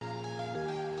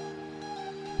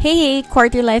Hey,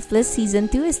 Quarter Life Bliss Season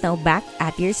 2 is now back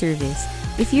at your service.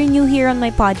 If you're new here on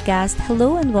my podcast,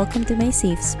 hello and welcome to my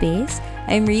safe space.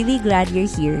 I'm really glad you're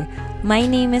here. My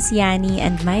name is Yani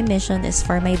and my mission is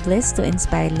for my bliss to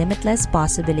inspire limitless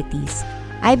possibilities.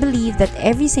 I believe that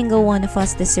every single one of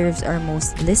us deserves our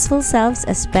most blissful selves,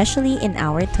 especially in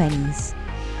our 20s.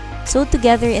 So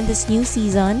together in this new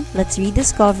season, let's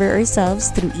rediscover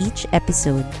ourselves through each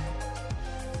episode.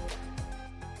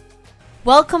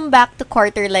 Welcome back to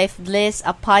Quarter Life Bliss,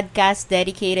 a podcast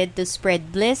dedicated to spread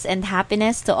bliss and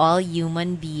happiness to all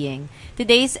human being.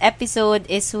 Today's episode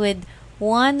is with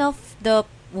one of the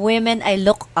women I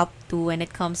look up to when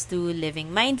it comes to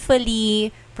living mindfully,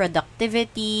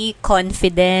 productivity,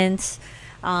 confidence,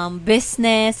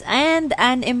 business, and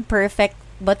an imperfect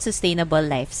but sustainable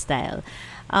lifestyle.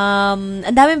 Ang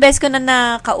daming beses ko na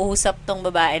nakausap tong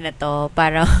babae na to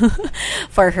para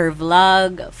for her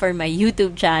vlog, for my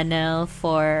YouTube channel,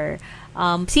 for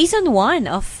season 1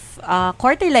 of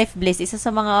Quarter Life Bliss. Isa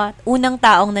sa mga unang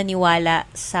taong naniwala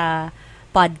sa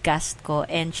podcast ko.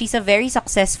 And she's a very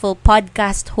successful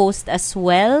podcast host as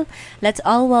well. Let's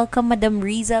all welcome Madam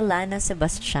Riza Lana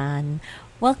Sebastian.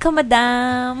 Welcome,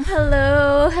 Madam!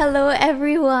 Hello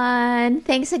everyone!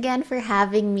 Thanks again for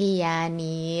having me,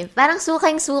 Yani. Parang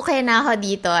suking-suki na ako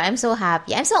dito. I'm so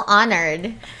happy. I'm so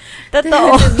honored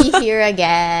Totoo. to be here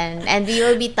again. And we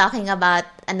will be talking about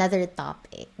another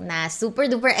topic na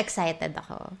super-duper excited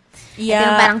ako.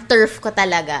 Yeah. Parang turf ko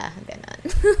talaga. Ganon.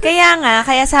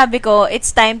 Kaya sabi ko,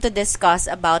 it's time to discuss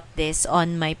about this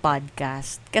on my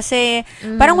podcast. Kasi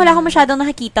parang wala akong masyadong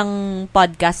nakikitang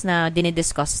podcast na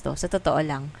dinidiscuss to. Sa totoo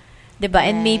lang. 'Di ba?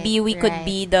 And maybe we could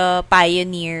be the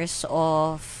pioneers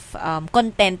of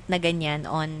content na ganyan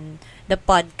on the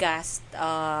podcast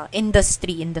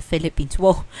industry in the Philippines.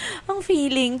 Wow, ang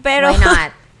feeling. Pero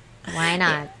Why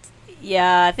not?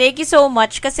 Yeah, thank you so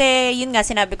much kasi yun nga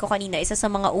sinabi ko kanina, isa sa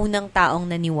mga unang taong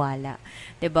naniwala.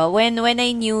 'Di ba? When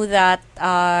I knew that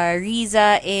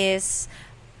Riza is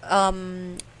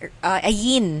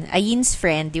Ayin's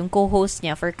friend, yung co-host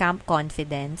niya for Camp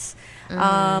Confidence.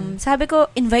 Sabi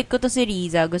ko, invite ko to si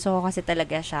Riza. Gusto ko kasi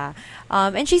talaga siya.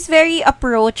 And she's very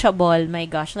approachable. My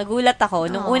gosh, nagulat ako.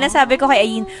 Nung una sabi ko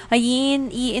kay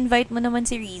Ayin, i-invite mo naman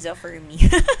si Riza for me.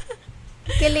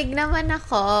 Kilig naman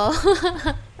ako.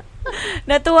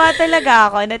 Natuwa talaga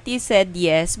ako that you said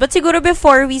yes. But siguro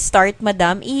before we start,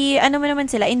 Madam,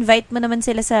 invite mo naman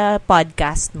sila sa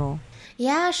podcast mo.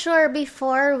 Yeah, sure.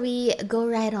 Before we go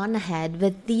right on ahead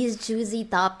with these juicy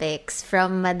topics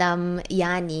from Madam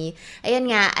Yani,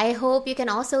 ayun nga, I hope you can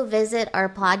also visit our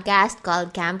podcast called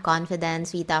Camp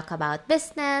Confidence. We talk about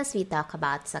business, we talk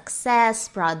about success,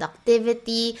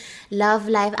 productivity, love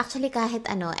life. Actually, kahit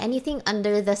anything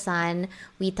under the sun,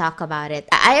 we talk about it.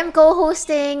 I am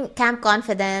co-hosting Camp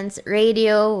Confidence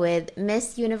Radio with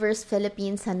Miss Universe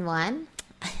Philippines San Juan,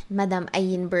 Madam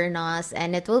Ayin Bernos,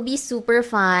 and it will be super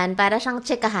fun. Para siyang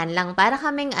chikahan lang. Para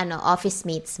kaming office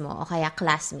mates mo o kaya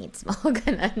classmates mo.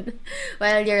 Ganun.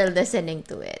 While you're listening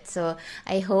to it. So,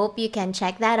 I hope you can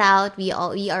check that out. We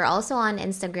are also on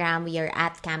Instagram. We are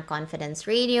at Camp Confidence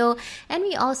Radio. And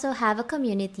we also have a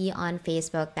community on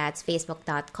Facebook. That's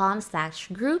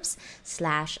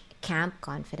facebook.com/groups/Camp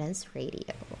Confidence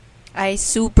Radio. I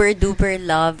super duper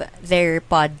love their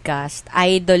podcast.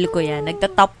 Idol ko yan.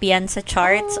 Nagtatop yan sa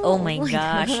charts. Oh my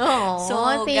gosh.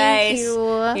 So guys, you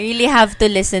really have to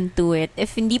listen to it.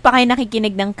 If hindi pa kayo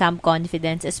nakikinig ng Camp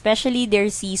Confidence, especially their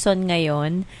season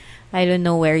ngayon, I don't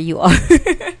know where you are.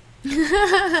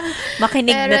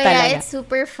 Makinig Pero na talaga. Yeah, it's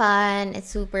super fun.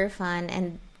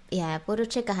 And yeah, puro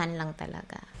chikahan lang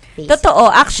talaga. Basically.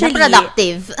 Totoo, actually. Na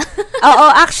productive.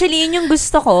 Oo, actually, yun yung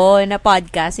gusto ko na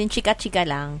podcast. Yung chika-chika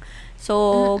lang.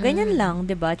 So, ganyan lang,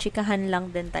 'di ba? Chikahan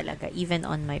lang din talaga, even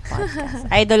on my podcast.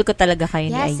 Idol ko talaga kayo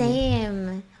ni Ayin. Yeah,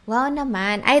 same. Wow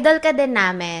naman. Idol ka din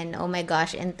namin. Oh my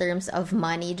gosh, in terms of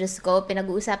money. Diyos ko,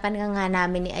 pinag-uusapan nga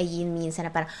namin ni Ayin minsan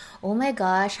na parang, oh my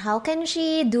gosh, how can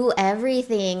she do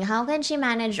everything? How can she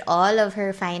manage all of her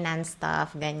finance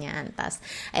stuff? Ganyan. Tas,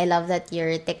 I love that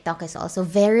your TikTok is also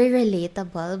very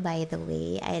relatable, by the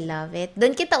way. I love it.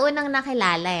 Doon kita unang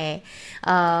nakilala eh.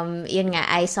 Yun nga,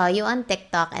 I saw you on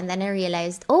TikTok and then I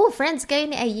realized, oh, friends kayo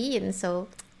ni Ayin. So,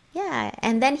 yeah.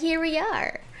 And then here we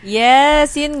are.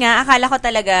 Yes, yun nga. Akala ko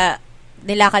talaga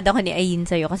nilakad ako ni Ayin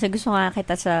sa'yo kasi gusto nga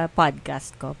kita sa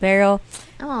podcast ko. Pero,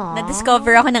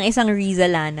 na-discover ako ng isang Riza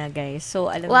Lana, guys. So,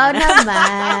 alam wow na.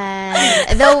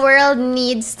 Naman. The world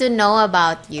needs to know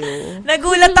about you.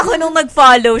 Nagulat ako nung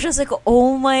nag-follow siya. Sabi ko,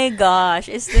 oh my gosh,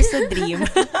 is this a dream?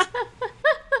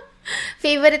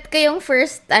 Favorite ko yung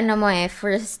first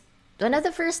one of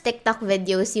the first TikTok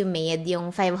videos you made,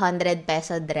 yung 500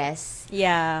 peso dress.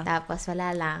 Yeah. Tapos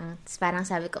wala lang. Tapos parang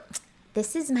sabi ko,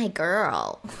 this is my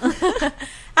girl.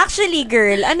 Actually,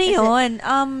 girl, ano yun?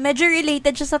 Medyo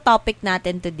related siya sa topic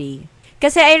natin today.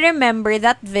 Kasi I remember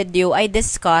that video, I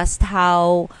discussed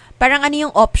how, parang ano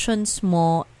yung options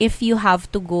mo if you have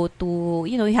to go to,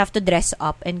 you have to dress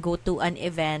up and go to an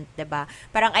event, diba?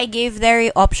 Parang I gave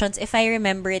their options, if I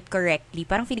remember it correctly.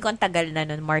 Parang feeling ko ang tagal na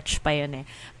nun, March pa yun eh.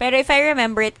 Pero if I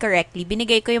remember it correctly,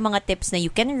 binigay ko yung mga tips na you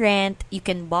can rent, you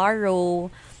can borrow,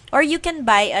 or you can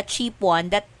buy a cheap one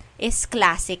that is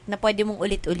classic na pwede mong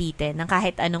ulit-ulitin ng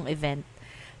kahit anong event.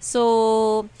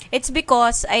 So, it's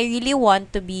because I really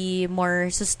want to be more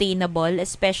sustainable,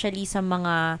 especially sa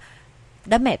mga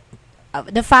damit.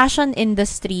 The fashion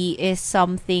industry is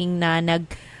something na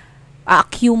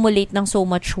accumulate ng so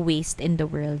much waste in the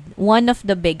world. One of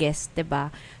the biggest, 'di ba?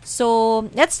 So,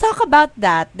 let's talk about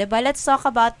that, 'di ba? Let's talk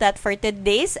about that for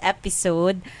today's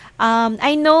episode.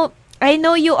 I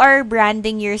know you are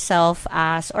branding yourself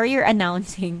as, or you're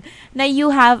announcing na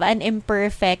you have an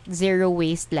imperfect zero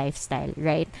waste lifestyle,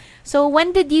 right? So,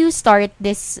 when did you start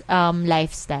this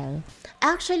lifestyle?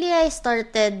 Actually, I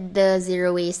started the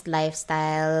zero waste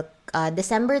lifestyle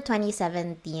December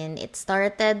 2017. It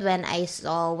started when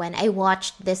I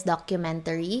watched this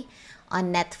documentary on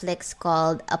Netflix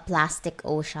called A Plastic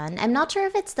Ocean. I'm not sure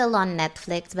if it's still on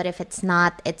Netflix, but if it's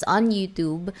not, it's on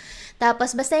YouTube.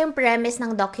 Tapos, basta yung premise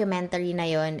ng documentary na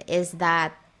yon is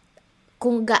that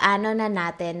kung gaano na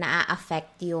natin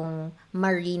na-affect yung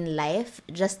marine life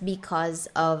just because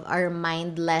of our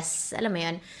mindless, alam mo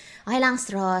yun, okay lang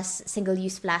straws,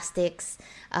 single-use plastics,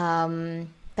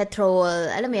 petrol,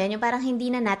 alam mo yun, yung parang hindi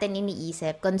na natin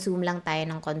iniisip, consume lang tayo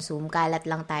ng consume, kalat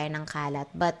lang tayo ng kalat.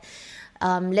 But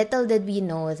little did we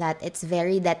know that it's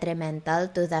very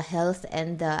detrimental to the health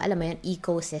and the, alam mo yun,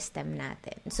 ecosystem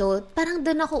natin. So, parang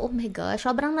doon ako, oh my gosh,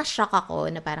 sobrang na-shock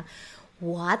ako na parang,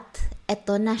 what?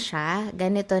 Ito na siya?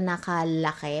 Ganito na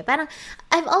kalaki? Parang,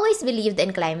 I've always believed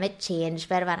in climate change,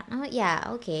 pero parang, oh yeah,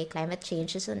 okay, climate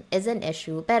change is an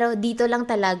issue. Pero dito lang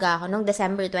talaga ako, nung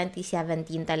December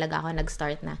 2017 talaga ako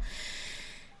nag-start na,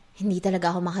 hindi talaga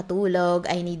ako makatulog,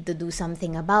 I need to do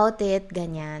something about it,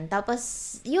 ganyan.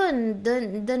 Tapos, yun,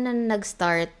 dun na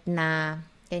nag-start na,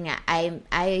 yun nga,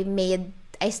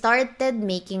 I started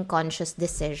making conscious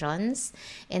decisions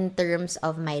in terms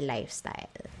of my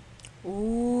lifestyle.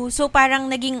 Ooh, so parang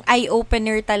naging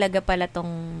eye-opener talaga pala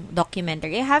tong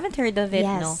documentary. I haven't heard of it,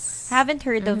 yes. no? Haven't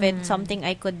heard of it, something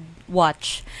I could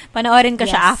watch. Panoorin ko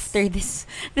siya after this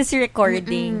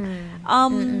recording.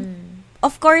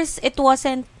 Of course, it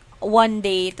wasn't one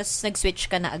day, tapos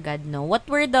nag-switch ka na agad, no? What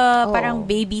were the parang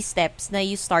baby steps na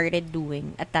you started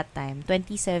doing at that time,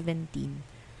 2017?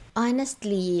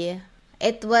 Honestly,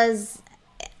 it was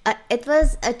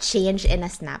a change in a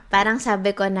snap. Parang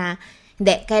sabi ko na,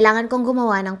 hindi, kailangan kong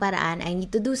gumawa ng paraan. I need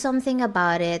to do something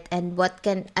about it and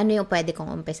ano yung pwede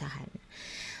kong umpisahan.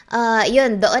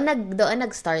 Yun, doon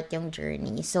nag-start yung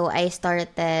journey. So, I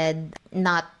started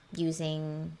not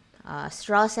using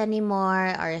straws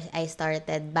anymore, or I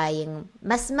started buying,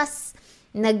 mas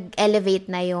nag-elevate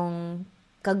na yung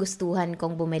kagustuhan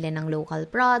kong bumili ng local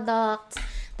products.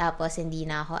 Tapos, hindi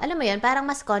na ako, alam mo yun, parang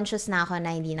mas conscious na ako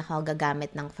na hindi na ako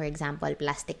gagamit ng, for example,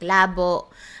 plastic labo.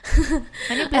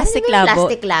 Ano yung plastic labo?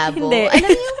 Plastic labo. Hindi. Alam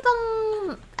mo yung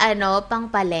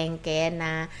pang palengke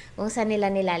na kung saan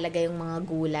nila nilalagay yung mga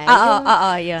gulay.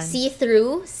 Yun.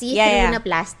 See-through na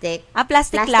plastic.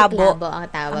 Plastic labo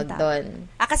ang tawag doon.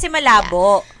 Kasi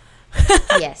malabo. Yeah.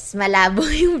 Yes, malabo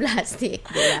yung plastic,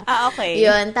 diba? Okay.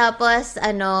 Yun, tapos,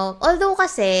 although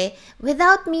kasi,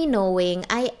 without me knowing,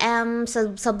 I am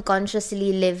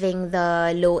subconsciously living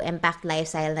the low-impact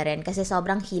lifestyle na rin kasi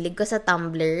sobrang hilig ko sa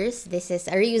tumblers. This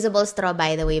is a reusable straw,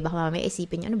 by the way. Baka mamaya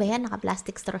isipin nyo, ano ba yan?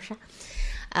 Naka-plastic straw siya.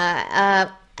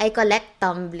 I collect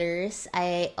tumblers.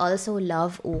 I also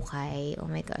love ukay. Oh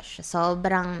my gosh.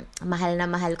 Sobrang mahal na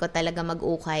mahal ko talaga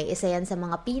mag-ukay. Isa yan sa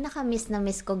mga pinaka-miss na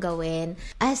miss ko gawin.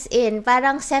 As in,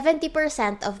 parang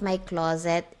 70% of my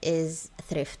closet is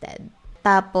thrifted.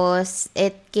 Tapos,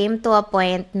 it came to a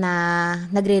point na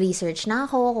nagre-research na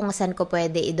ako kung saan ko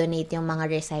pwede i-donate yung mga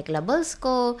recyclables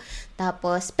ko.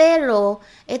 Tapos, pero,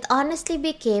 it honestly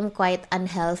became quite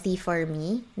unhealthy for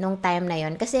me nung time na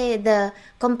yon. Kasi the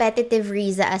competitive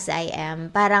Riza as I am,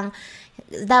 parang,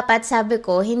 dapat sabi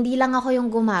ko, hindi lang ako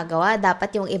yung gumagawa,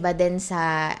 dapat yung iba din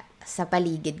sa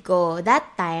paligid ko. That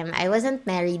time, I wasn't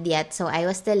married yet, so I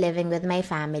was still living with my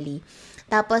family.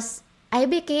 Tapos, I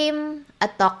became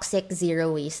a toxic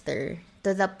zero waster.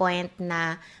 to the point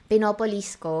na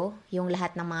pinopolis ko yung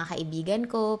lahat ng mga kaibigan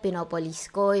ko, pinopolis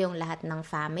ko yung lahat ng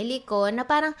family ko, na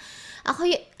parang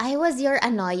I was your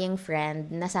annoying friend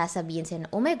na sasabihin sila,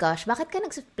 oh my gosh, bakit ka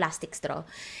nag-plastic straw?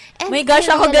 And my gosh,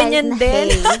 ako ganyan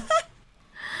din.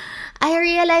 I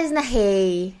realized na,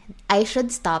 hey, I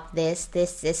should stop this.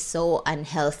 This is so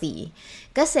unhealthy.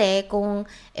 Kasi kung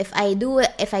if I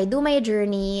do my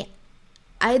journey,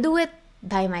 I do it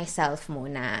by myself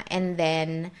muna. And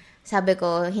then sabi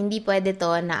ko, hindi pwede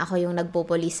to na ako yung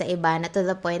nagpupulis sa iba, na to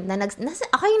the point na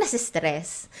ako yung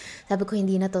nasistress. Sabi ko,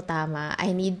 hindi na to tama.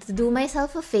 I need to do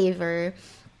myself a favor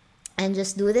and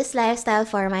just do this lifestyle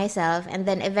for myself. And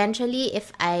then eventually,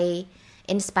 if I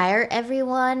inspire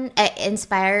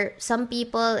inspire some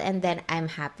people, and then I'm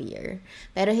happier.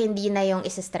 Pero hindi na yung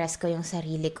isa-stress ko yung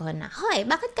sarili ko na, hoy,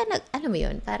 bakit ka alam mo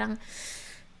yun, parang,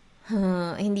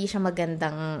 hindi siya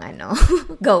magandang,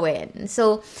 gawin.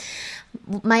 So,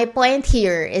 my point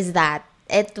here is that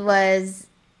it was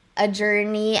a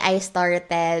journey I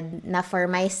started na for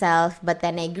myself, but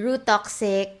then I grew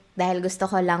toxic dahil gusto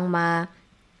ko lang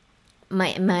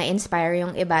ma-inspire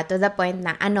yung iba to the point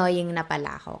na annoying na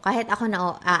pala ako. Kahit ako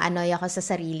annoy ako sa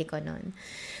sarili ko nun.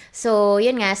 So,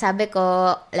 yun nga, sabi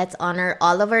ko, let's honor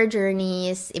all of our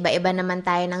journeys. Iba-iba naman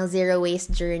tayo ng zero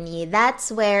waste journey. That's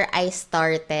where I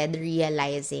started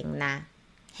realizing na,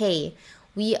 hey,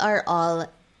 we are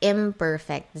all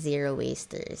imperfect zero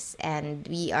wasters. And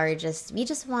we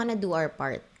just wanna do our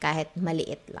part kahit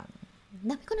maliit lang.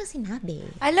 Dami ko na sinabi.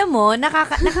 Alam mo,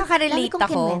 nakaka-relate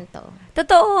ako.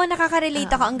 Totoo,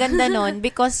 nakaka-relate ako. Ang ganda nun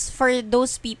because for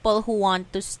those people who want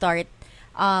to start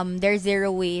their zero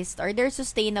waste or their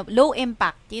sustainable, low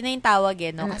impact, yun na yung tawag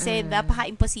no? Kasi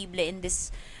napaka-imposible in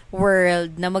this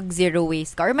world na mag-zero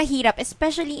waste ka or mahirap,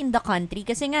 especially in the country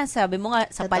kasi nga, sabi mo nga,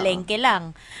 sa palengke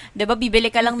lang. Diba, bibili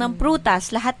ka lang ng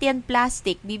prutas, lahat yan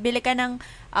plastic. Bibili ka ng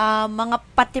mga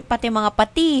pati mga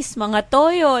patis, mga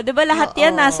toyo, 'di ba? Lahat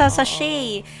 'yan nasa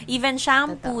sachet. Even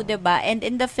shampoo, 'di ba? And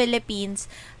in the Philippines,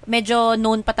 medyo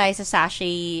known pa tayo sa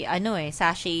sachet,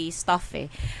 sachet stuff eh.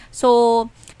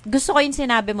 So, gusto ko yung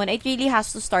sinabi mo na it really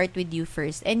has to start with you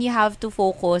first and you have to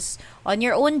focus on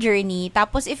your own journey.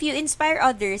 Tapos, if you inspire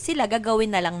others, sila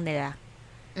gagawin na lang nila.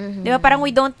 Mm-hmm. 'Di ba? Parang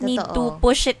we don't need to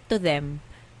push it to them.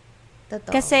 Totoo.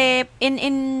 Kasi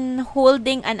in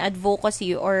holding an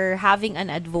advocacy or having an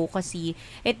advocacy,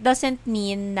 it doesn't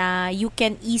mean na you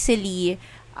can easily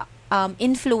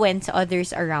influence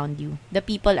others around you, the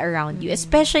people around you,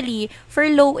 especially for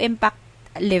low impact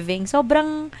living.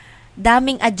 Sobrang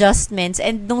daming adjustments,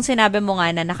 and nung sinabi mo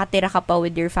nga na nakatira ka pa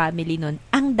with your family nun,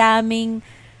 ang daming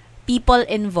people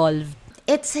involved.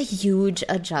 It's a huge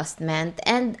adjustment,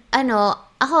 and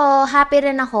ako, happy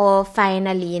rin ako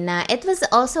finally na it was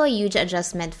also a huge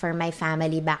adjustment for my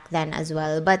family back then as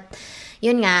well. But,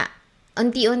 yun nga,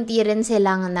 unti-unti rin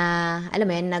silang alam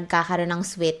mo yun, nagkakaroon ng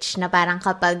switch na parang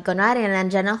kapag, kunwari,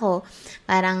 nandyan ako,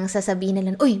 parang sasabihin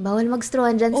nila, uy, bawal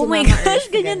mag-strawan dyan si Mama Earth. Oh my gosh,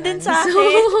 ganyan din sa akin. So,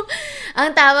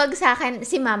 ang tawag sa akin,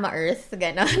 si Mama Earth,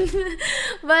 ganon.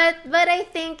 But I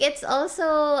think it's also,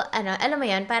 alam mo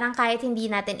yun, parang kahit hindi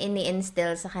natin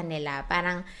ini-instill sa kanila,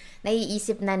 parang,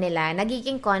 naiisip na nila,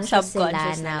 nagiging conscious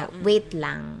sila na wait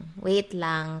lang,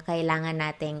 kailangan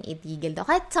nating itigil to.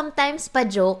 Kahit sometimes pa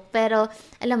joke, pero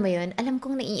alam mo yun, alam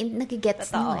kong nagigets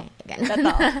mo eh.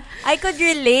 Totoo. I could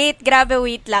relate. Grabe,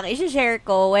 wait lang. I-share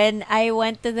ko when I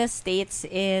went to the States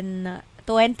in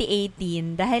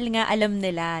 2018 dahil nga alam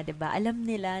nila, 'di ba? Alam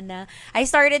nila na I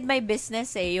started my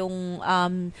business yung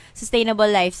sustainable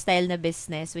lifestyle na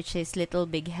business, which is Little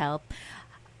Big Help.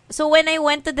 So, when I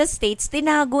went to the States,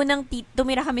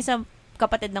 tumira kami sa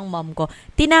kapatid ng mom ko,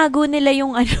 tinago nila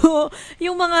yung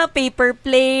yung mga paper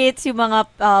plates, yung mga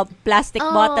plastic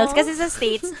bottles. Kasi sa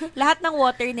States, lahat ng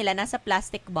water nila nasa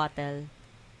plastic bottle.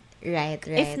 Right.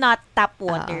 If not tap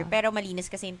water, pero malinis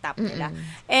kasi yung tap nila.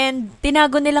 And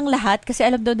tinago nilang lahat kasi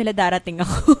alam daw nila darating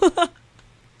ako.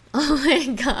 Oh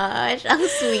my gosh, ang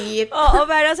sweet. Oo,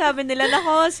 parang sabi nila,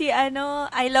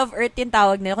 I love Earth yung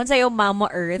tawag nila. Kung sa'yo, Mama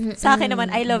Earth. Sa akin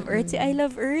naman, I love Earth. I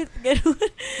love Earth. Ganun.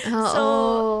 So,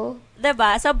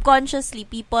 diba, subconsciously,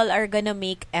 people are gonna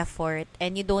make effort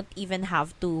and you don't even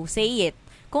have to say it.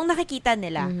 Kung nakikita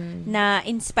nila na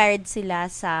inspired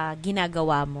sila sa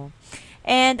ginagawa mo.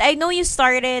 And I know you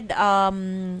started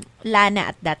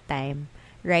Lana at that time.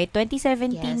 Right?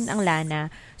 2017 ang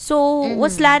Lana. So,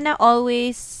 was Lana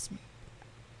always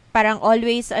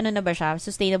na ba siya?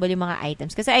 Sustainable yung mga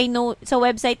items? Kasi I know, sa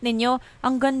website ninyo,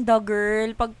 ang ganda,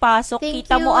 girl. Pagpasok,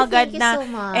 kita mo agad na,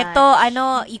 ito,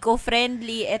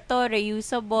 eco-friendly, ito,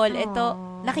 reusable, ito,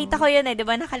 nakita ko yun di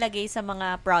ba, nakalagay sa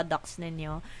mga products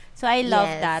ninyo. So, I love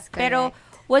that. Correct. Pero,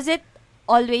 was it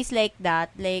always like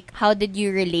that? Like, how did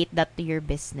you relate that to your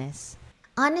business?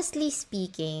 Honestly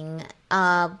speaking,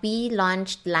 we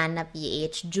launched Lana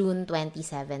PH June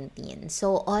 2017.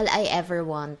 So all I ever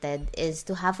wanted is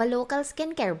to have a local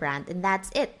skincare brand, and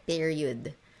that's it,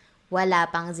 period. Wala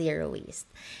pang zero waste.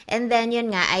 And then,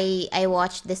 yun nga, I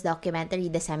watched this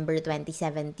documentary December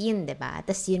 2017, diba?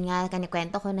 Tapos yun nga,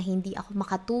 kanikwento ko na hindi ako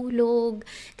makatulog.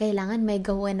 Kailangan may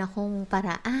gawan akong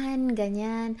paraan,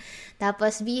 ganyan.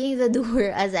 Tapos, being the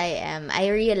doer as I am, I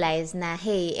realized na,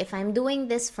 hey, if I'm doing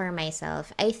this for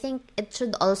myself, I think it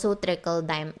should also trickle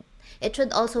down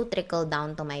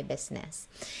to my business.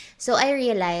 So, I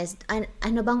realized,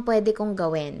 ano bang pwede kong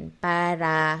gawin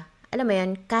para, alam mo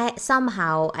yun,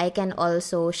 somehow, I can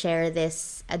also share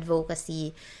this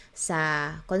advocacy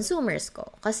sa consumers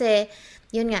ko. Kasi,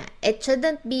 yun nga, it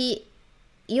shouldn't be,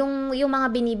 yung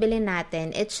mga binibili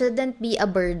natin, it shouldn't be a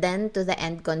burden to the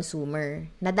end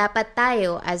consumer. Na dapat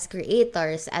tayo, as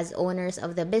creators, as owners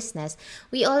of the business,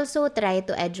 we also try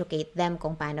to educate them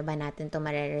kung paano ba natin to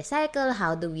mare-recycle,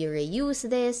 how do we reuse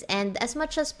this, and as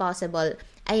much as possible,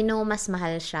 I know mas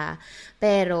mahal siya,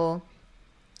 pero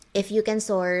if you can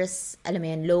source, alam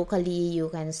mo yun, locally, you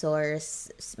can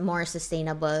source more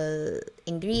sustainable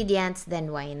ingredients, then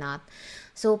why not?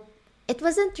 So, it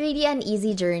wasn't really an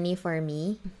easy journey for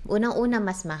me. Unang-una,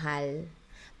 mas mahal.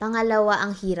 Pangalawa,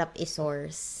 ang hirap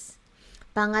i-source.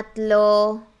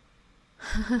 Pangatlo,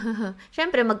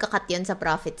 syempre, magkakat yun sa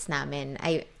profits namin.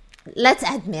 Let's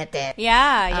admit it.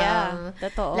 Yeah.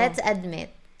 Totoo. Let's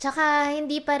admit. Tsaka,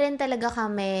 hindi pa rin talaga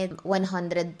kami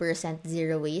 100%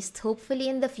 zero waste. Hopefully,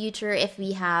 in the future, if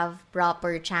we have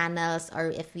proper channels or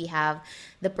if we have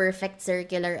the perfect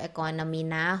circular economy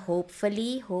na,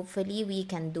 hopefully, we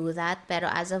can do that. Pero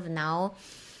as of now,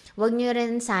 wag nyo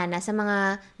rin sana sa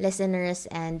mga listeners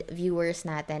and viewers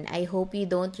natin, I hope you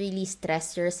don't really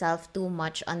stress yourself too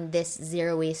much on this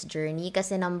zero waste journey.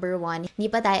 Kasi number one, hindi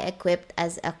pa tayo equipped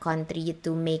as a country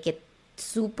to make it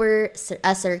super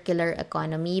a circular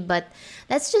economy, but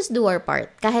let's just do our part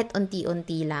kahit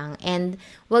unti-unti lang, and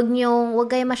wag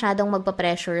kayo masyadong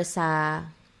magpa-pressure sa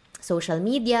social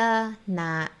media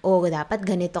na dapat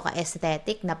ganito ka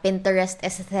aesthetic, na Pinterest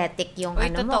aesthetic yung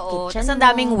mo, kitchen mo, ang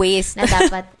daming waste na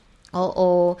dapat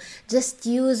just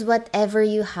use whatever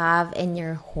you have in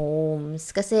your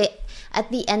homes. Kasi at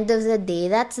the end of the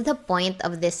day, that's the point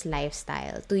of this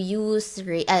lifestyle. To use,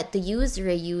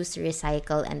 reuse,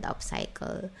 recycle, and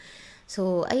upcycle.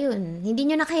 So, ayun.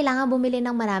 Hindi nyo na kailangan bumili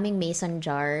ng maraming mason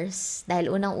jars dahil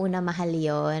unang-una mahal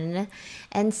yon.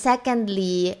 And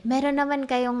secondly, meron naman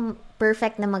kayong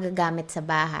perfect na magagamit sa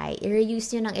bahay.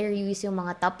 I-reuse yung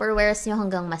mga Tupperwares nyo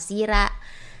hanggang masira.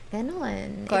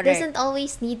 Ganon. Correct. It doesn't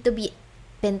always need to be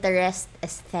Pinterest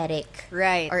aesthetic.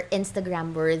 Right. Or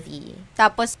Instagram worthy.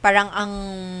 Tapos parang ang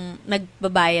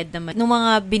nagbabayad naman nung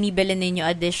mga binibili ninyo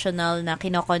additional na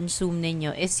kino-consume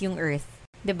ninyo is yung earth.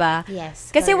 'Di ba?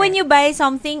 Yes. Kasi correct. when you buy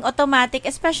something, automatic,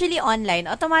 especially online,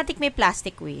 automatic may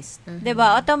plastic waste. 'Di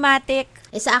ba? Automatic.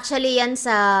 It's actually yan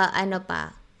sa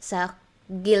sa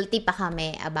guilty pa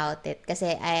kami about it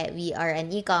kasi we are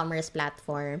an e-commerce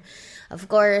platform. Of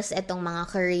course, etong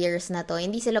mga couriers na to,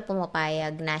 hindi sila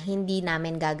pumapayag na hindi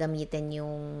namin gagamitin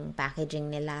yung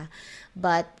packaging nila.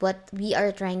 But what we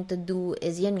are trying to do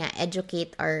is yun nga,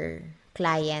 educate our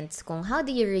clients kung how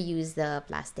do you reuse the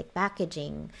plastic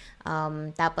packaging.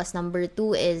 Tapos number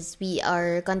 2 is we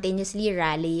are continuously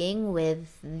rallying with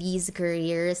these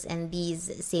couriers and these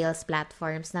sales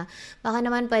platforms na baka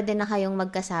naman pwede na kayong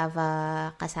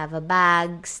cassava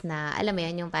bags na alam mo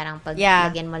yun, yung parang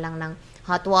paglagyan mo lang ng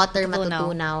hot water,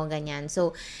 matutunaw, ganyan.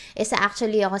 So, isa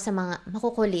actually ako sa mga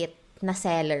makukulit na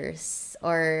sellers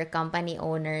or company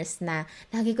owners na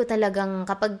lagi ko talagang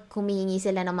kapag humihingi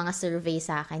sila ng mga survey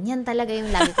sa akin, yan talaga yung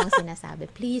lagi kong sinasabi.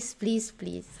 Please, please,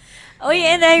 please.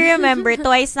 And I remember,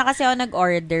 twice na kasi ako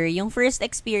nag-order. Yung first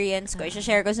experience ko,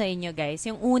 i-share ko sa inyo guys.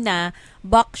 Yung una,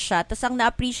 box siya. Tapos ang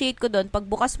na-appreciate ko doon,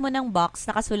 pagbukas mo ng box,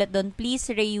 nakasulat doon,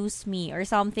 please reuse me or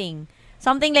something.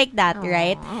 Something like that,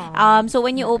 right? So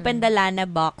when you open the Lana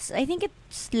box, I think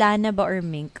it's Lana ba or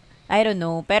Mink? I don't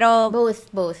know. Pero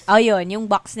both. Yun, yung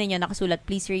box ninyo nakasulat,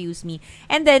 please reuse me.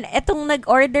 And then, etong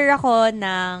nag-order ako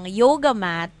ng yoga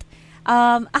mat,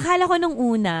 akala ko nung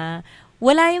una,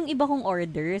 wala yung iba kong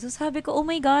order. So, sabi ko, oh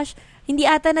my gosh, hindi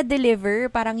ata na-deliver,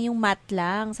 parang yung mat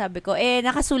lang. Sabi ko,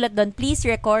 nakasulat doon, please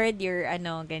record your,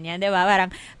 ganyan, di ba?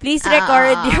 Parang, please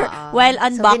record your, while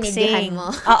unboxing.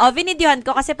 So, vinidyohan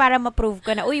ko kasi para ma-prove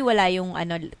ko na, wala yung,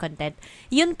 content.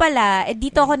 Yun pala,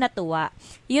 dito ako natuwa.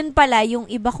 Yun pala, yung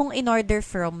iba kong in-order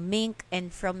from Mink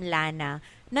and from Lana,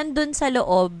 nandun sa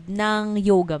loob ng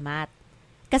yoga mat.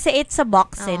 Kasi it's a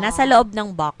box nasa loob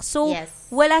ng box. So, Yes.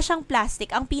 wala siyang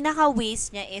plastic. Ang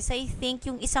pinaka-waste niya is, I think,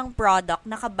 yung isang product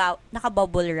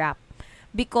naka-bubble wrap.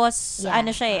 Because, Yeah.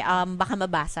 siya baka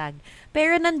mabasag.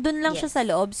 Pero nandun lang siya Yes. sa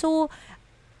loob. So,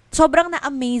 sobrang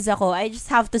na-amaze ako. I just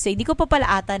have to say, di ko pa pala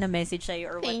ata na message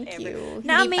sa'yo or Thank whatever. you.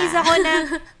 Na-amaze Hindi pa. ako na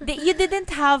you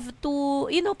didn't have to,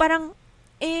 parang,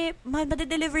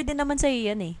 madedeliver din naman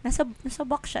sa'yo yan Nasa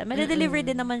box siya. Madedeliver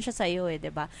din naman siya sa'yo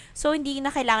diba? So, hindi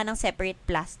na kailangan ng separate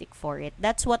plastic for it.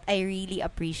 That's what I really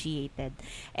appreciated.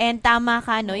 And tama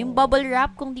ka, no? Yung bubble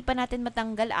wrap, kung di pa natin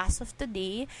matanggal as of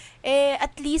today,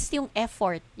 at least yung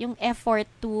effort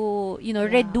to,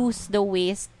 reduce the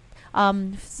waste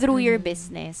through your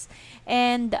business.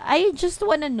 And I just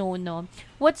wanna know, no,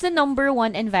 what's the number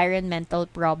one environmental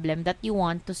problem that you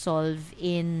want to solve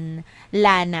in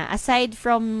Lana? Aside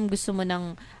from gusto mo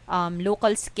ng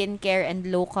local skincare and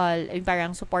local,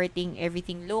 parang supporting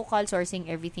everything local, sourcing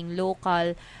everything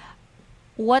local,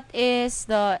 what is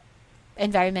the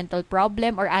environmental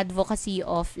problem or advocacy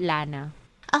of Lana?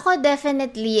 Ako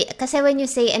definitely, kasi when you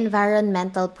say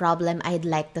environmental problem I'd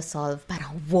like to solve,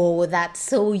 parang, whoa, that's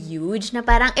so huge. Na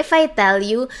parang, if I tell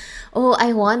you, oh,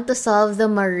 I want to solve the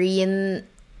marine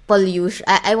pollution,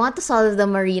 I want to solve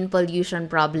the marine pollution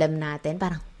problem natin,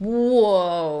 parang,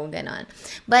 whoa, ganon.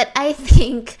 But I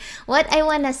think, what I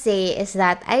wanna say is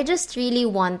that I just really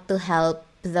want to help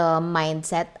the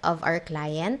mindset of our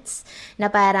clients.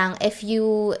 Na parang, if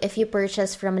you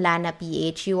purchase from Lana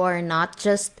PH, you are not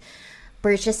just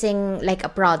purchasing like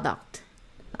a product.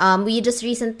 We just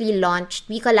recently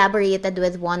we collaborated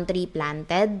with One Tree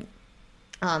Planted.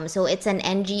 So it's an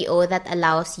NGO that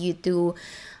allows you to,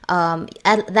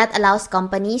 that allows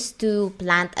companies to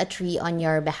plant a tree on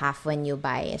your behalf when you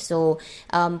buy. So,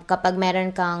 kapag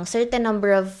meron kang certain number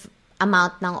of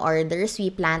amount ng orders, we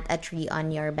plant a tree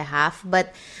on your behalf. But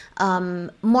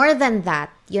more than that,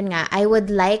 yun nga, I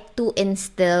would like to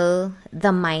instill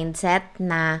the mindset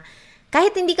na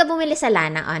kahit hindi ka bumili sa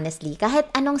Lana, honestly, kahit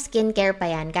anong skincare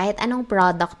pa yan, kahit anong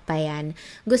product pa yan,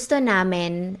 gusto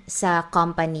namin sa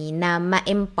company na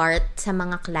ma-impart sa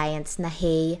mga clients na,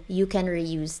 hey, you can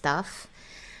reuse stuff.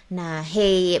 Na,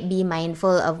 hey, be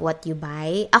mindful of what you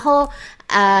buy. Ako,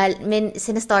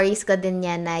 sinastories ko din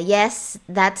yan na, yes,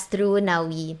 that's true na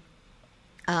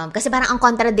kasi parang ang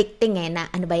contradicting na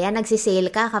ano ba yan,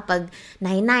 nagsisale ka kapag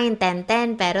 99, 10,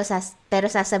 10, pero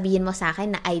sasabihin mo sa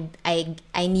akin na I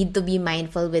need to be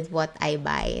mindful with what I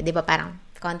buy. 'Di ba parang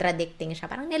contradicting siya.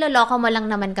 Parang niloloko mo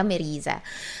lang naman kami, Riza.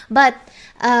 But,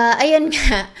 yun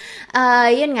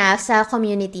nga, sa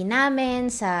community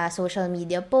namin, sa social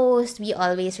media post, we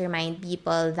always remind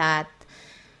people that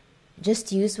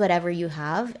just use whatever you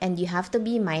have and you have to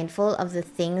be mindful of the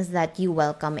things that you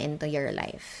welcome into your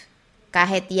life.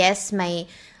 Kahit yes, may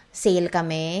sale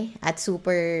kami at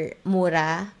super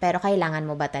mura, pero kailangan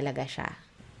mo ba talaga siya?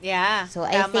 Yeah. So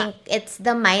I think it's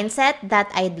the mindset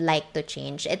that I'd like to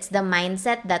change. It's the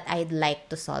mindset that I'd like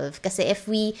to solve. Kasi if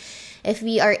we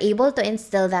are able to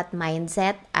instill that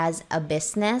mindset as a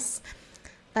business,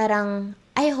 parang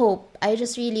I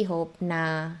just really hope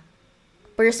na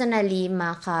personally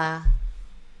makahikayat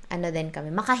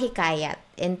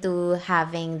into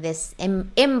having this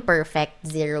imperfect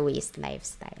zero waste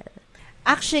lifestyle.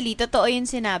 Actually, totoo yung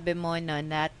sinabi mo, no,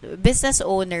 na business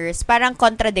owners, parang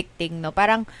contradicting, no?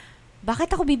 Parang, bakit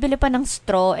ako bibili pa ng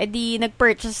straw? Di,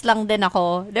 nag-purchase lang din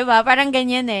ako. Diba? Parang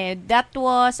ganyan That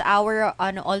was our,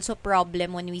 also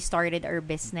problem when we started our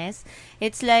business.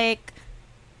 It's like,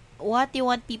 what you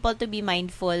want people to be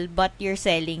mindful, but you're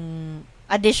selling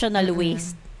additional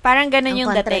waste. Parang ganun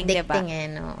yung dating, diba?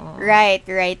 No? Right.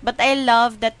 But I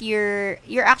love that you're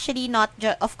actually not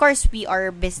of course, we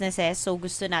are businesses, so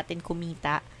gusto natin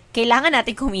kumita. Kailangan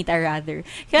natin kumita rather.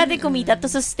 Kailangan natin kumita to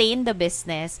sustain the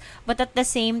business. But at the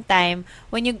same time,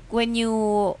 when you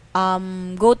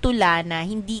go to Lana,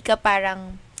 hindi ka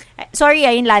parang sorry,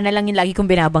 yung Lana lang yung lagi kong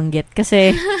binabanggit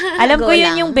kasi alam ko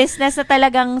yun yung business na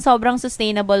talagang sobrang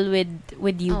sustainable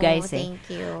with you guys. Thank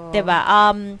you. Diba?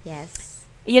 Yes.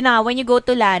 Yun na, when you go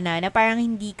to Lana, na parang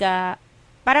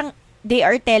parang they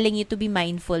are telling you to be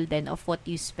mindful then of what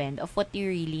you spend, of what you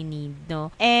really need,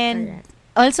 no? And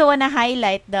also wanna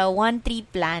highlight the One Tree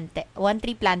Planted,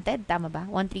 tama ba?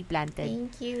 One Tree Planted.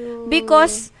 Thank you.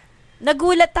 Because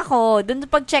nagulat ako, dun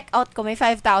pag-check out ko, may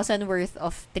 5,000 worth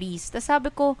of trees. Tapos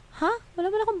sabi ko, wala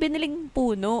man akong biniling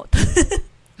puno.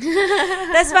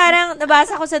 Tapos parang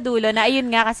nabasa ko sa dulo na ayun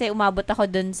nga kasi umabot ako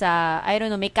dun sa, I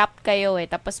don't know, may cap kayo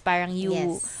tapos parang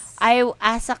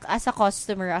as a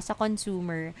customer, as a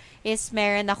consumer, is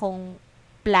meron akong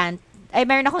plant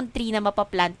meron akong tree na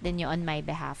mapaplant din on my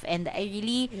behalf. And I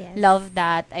really Yes. love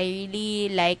that. I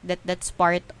really like that that's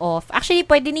part of, actually,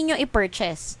 pwede ninyo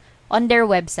i-purchase on their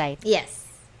website. Yes.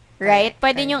 Right? Correct,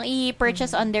 Pwede correct. nyong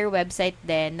i-purchase on their website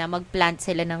din na mag-plant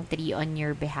sila ng tree on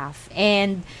your behalf.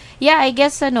 And, yeah, I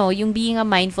guess, yung being a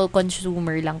mindful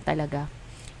consumer lang talaga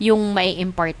yung may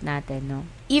import natin, no?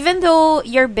 Even though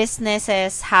your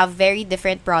businesses have very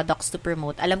different products to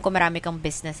promote, alam ko marami kang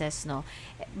businesses, no?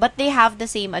 But they have the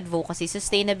same advocacy,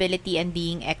 sustainability, and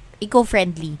being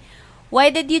eco-friendly.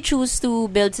 Why did you choose to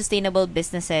build sustainable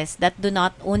businesses that do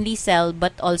not only sell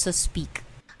but also speak?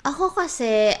 Ako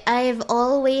kasi, I've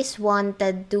always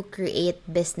wanted to create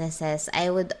businesses.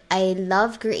 I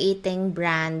love creating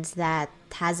brands that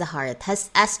has a heart.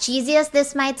 As cheesy as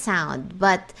this might sound,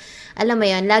 but alam mo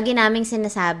yun, lagi naming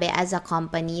sinasabi as a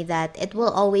company that it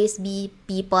will always be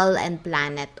people and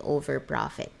planet over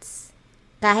profits.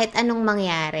 Kahit anong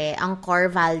mangyari, ang core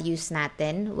values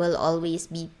natin will always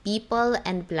be people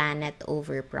and planet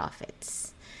over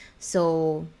profits.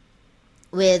 So,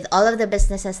 with all of the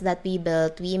businesses that we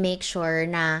built, we make sure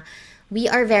na we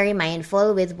are very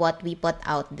mindful with what we put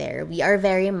out there. We are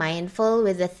very mindful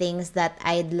with the things that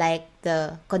I'd like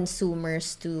the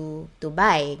consumers to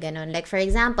buy. Ganon. Like for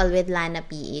example, with Lana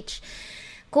PH,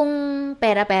 kung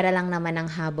pera-pera lang naman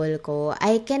ang habol ko,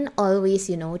 I can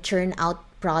always, churn out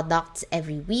products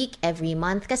every week, every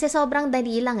month. Kasi sobrang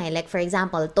dali lang eh. Like for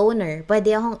example, toner.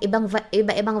 Pwede akong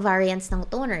iba-ibang variants ng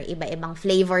toner. Iba-ibang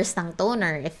flavors ng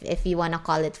toner if you wanna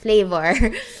call it flavor.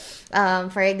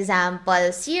 For example,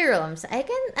 serums.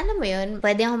 Alam mo yun,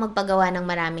 pwede akong magpagawa ng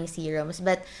maraming serums.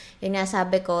 But, yun nga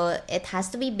sabi ko, it has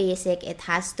to be basic, it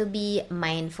has to be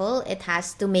mindful, it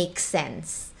has to make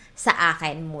sense sa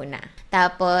akin muna.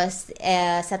 Tapos,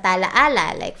 sa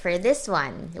talaala, like for this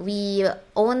one, we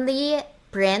only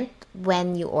print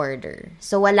when you order.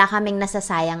 So, wala kaming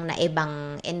nasasayang na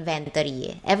ibang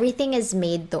inventory. Everything is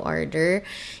made to order.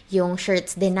 Yung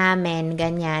shirts din namin,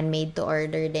 ganyan, made to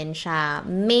order din siya.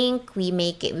 Mink, we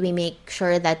make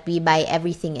sure that we buy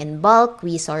everything in bulk.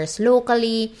 We source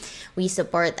locally. We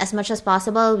support, as much as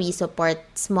possible, we support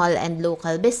small and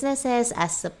local businesses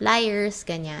as suppliers,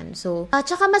 ganyan. So,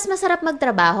 tsaka mas masarap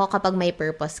magtrabaho kapag may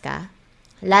purpose ka.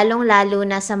 Lalong-lalo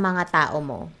na sa mga tao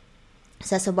mo.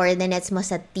 Sa subordinates mo,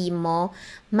 sa team mo,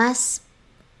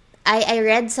 I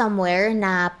read somewhere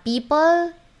na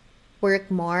people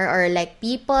work more or like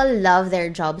people love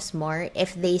their jobs more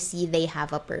if they see they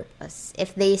have a purpose.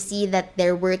 If they see that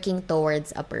they're working towards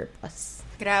a purpose.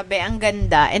 Grabe, ang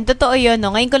ganda. And totoo yun,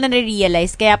 no? Ngayon ko na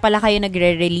realize kaya pala kayo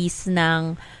nagre-release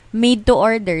ng made to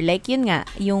order. Like yun nga,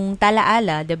 yung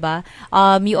talaala, 'di ba?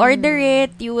 You order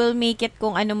it, you will make it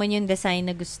kung ano man yung design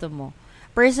na gusto mo.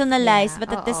 Personalized, Yeah,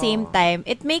 but at the same time,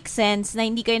 it makes sense na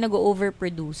hindi kayo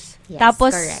nag-overproduce. Yes,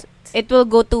 Tapos, correct. it will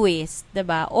go to waste, 'di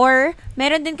ba? Or,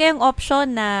 meron din kayong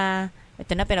option na,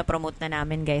 ito na, pinapromote na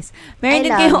namin, guys. Meron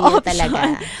din kayong option.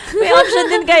 May option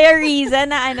din kayo, Riza,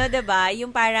 na 'di ba?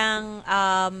 Yung parang,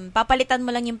 papalitan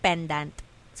mo lang yung pendant.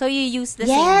 So, you use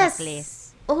the same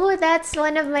necklace. Oh, that's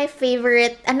one of my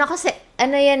favorite,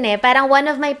 yan parang one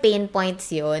of my pain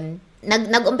points yun.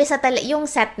 Nag-umpisa talaga yung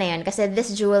set na yun kasi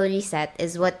this jewelry set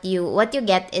is what you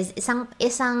get is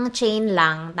isang chain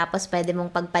lang tapos pwede mong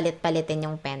pagpalit-palitin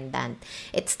yung pendant.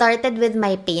 It started with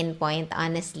my pain point,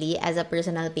 honestly, as a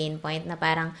personal pain point na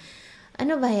parang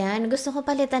ano ba yan? Gusto ko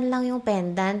palitan lang yung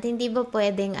pendant. Hindi ba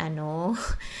pwedeng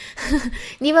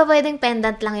hindi ba pwedeng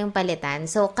pendant lang yung palitan?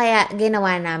 So, kaya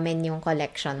ginawa namin yung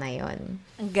collection na yun.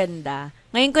 Ang ganda.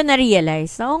 Ngayon ko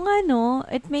na-realize, nga, no?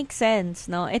 It makes sense,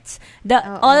 no? It's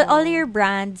all your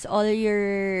brands, all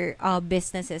your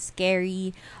businesses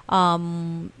carry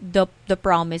the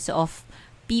promise of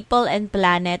people and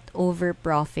planet over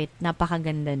profit.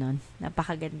 Napakaganda nun.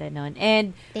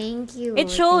 And thank you. It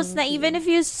shows na even if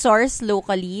you source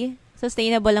locally,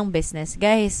 sustainable ang business.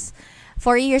 Guys,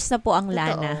 4 years na po ang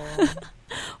Lana.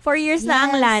 4 years na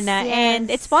ang Lana,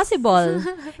 and it's possible.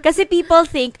 Kasi people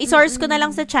think, i-source ko na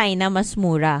lang sa China, mas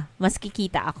mura. Mas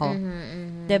kikita ako.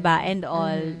 Diba? And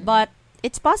all. But,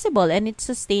 it's possible, and it's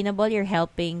sustainable. You're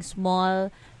helping small,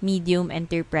 medium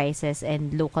enterprises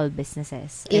and local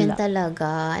businesses. Yun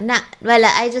talaga.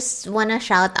 I just wanna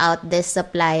shout out this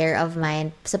supplier of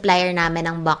mine. Supplier namin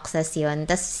ng boxes yun.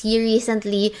 Tapos, he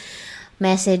recently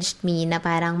messaged me na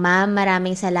parang, "Ma'am,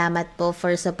 maraming salamat po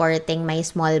for supporting my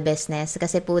small business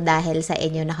kasi po dahil sa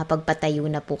inyo nakapagpatayo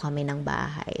na po kami ng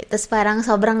bahay." Tapos parang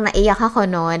sobrang naiyak ako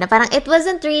na parang it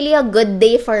wasn't really a good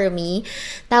day for me.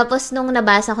 Tapos nung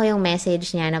nabasa ko yung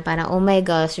message niya na parang, oh my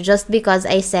gosh, just because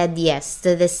I said yes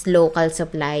to this local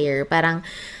supplier, parang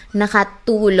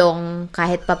nakatulong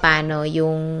kahit papano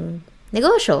yung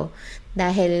negosyo.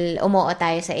 dahil umuo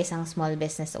tayo sa isang small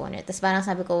business owner. Tapos parang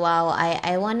sabi ko, wow,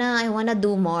 I wanna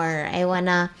do more.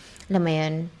 Alam mo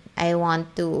yun, I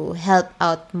want to help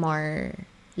out more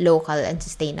local and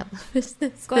sustainable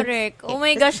business. Correct. Oh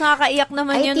my gosh, nakakaiyak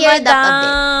naman I yun, teared up a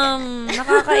bit. madam.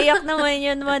 Nakakaiyak naman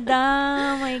yun, madam.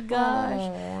 Oh my gosh.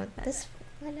 Oh, tapos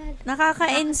wala.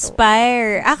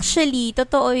 Nakaka-inspire. Actually,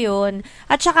 totoo yun.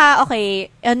 At saka,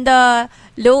 okay, on the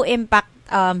low impact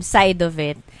side of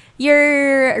it,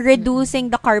 you're reducing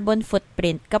the carbon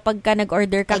footprint kapag ka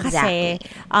nag-order ka kasi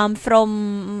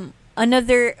from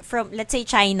let's say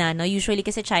China, no, usually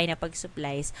kasi China pag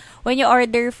supplies, when you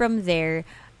order from there,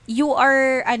 you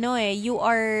are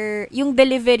yung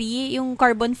delivery, yung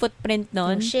carbon footprint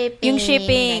nun, yung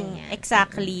shipping ganyan.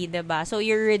 exactly, 'di ba? So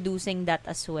you're reducing that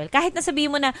as well. Kahit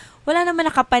nasabihin mo na wala naman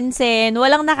nakapansin,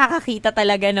 walang nakakakita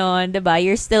talaga nun, 'di ba?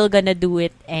 You're still gonna do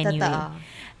it anyway. Totoo.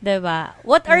 'Di ba?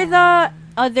 What are the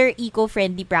other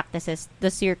eco-friendly practices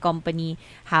does your company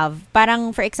have?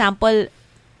 Parang for example,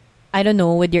 I don't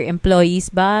know, with your employees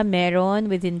ba,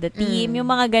 meron within the team, yung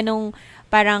mga ganong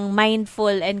parang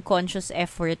mindful and conscious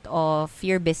effort of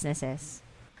your businesses?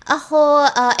 Ako,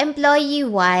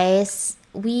 employee-wise,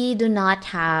 we do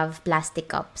not have plastic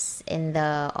cups in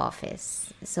the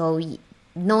office. So,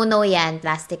 no yan.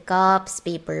 Plastic cups,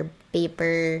 paper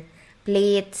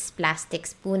plates, plastic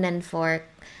spoon and fork,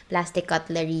 plastic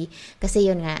cutlery.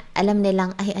 Kasi yun nga, alam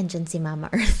nilang, ay, andyan si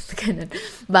Mama Earth. Ganun.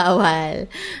 Bawal.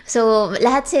 So,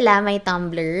 lahat sila may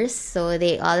tumblers. So,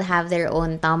 they all have their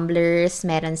own tumblers.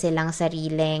 Meron silang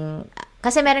sariling,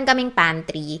 kasi meron kaming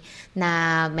pantry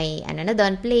na may,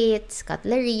 doon, plates,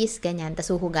 cutleries, ganyan.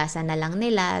 Tapos, huhugasan na lang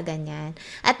nila, ganyan.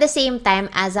 At the same time,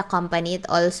 as a company, it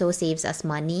also saves us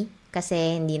money.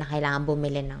 Kasi hindi na kailangan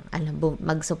bumili ng,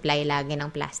 mag-supply lagi ng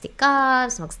plastic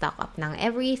cups, mag-stock up ng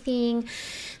everything.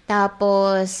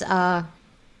 Tapos,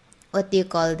 what do you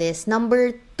call this?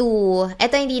 Number 2,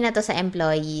 eto hindi na to sa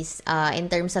employees. In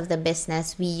terms of the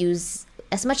business, we use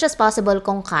as much as possible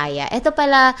kung kaya. Ito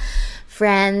pala,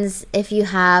 friends, if you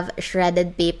have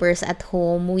shredded papers at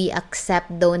home, we accept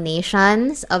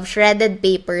donations of shredded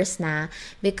papers na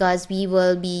because we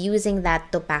will be using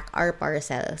that to pack our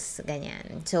parcels.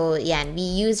 Ganyan. So, yan. We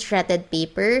use shredded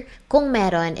paper kung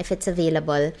meron, if it's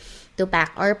available, to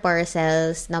pack our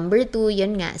parcels. Number 2,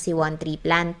 yun nga, si One Tree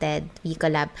Planted. We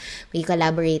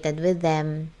collaborated with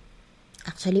them.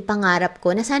 Actually, pangarap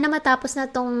ko na sana matapos na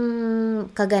tong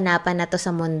kaganapan na to sa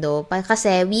mundo.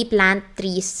 Kasi we plant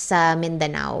trees sa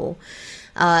Mindanao.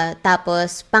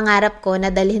 Tapos, pangarap ko na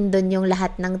dalhin doon yung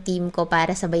lahat ng team ko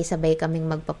para sabay-sabay kaming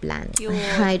magpa-plant.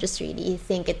 I just really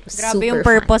think it was Grabe super yung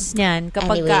purpose fun. niyan.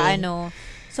 Kapag Anyway.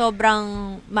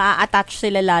 sobrang maa-attach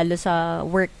sila lalo sa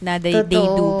work na they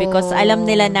do. Because alam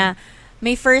nila na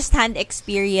may first-hand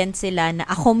experience sila na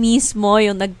ako mismo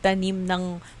yung nagtanim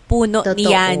ng puno ni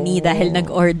Yani dahil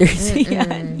nag-order si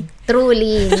Yani.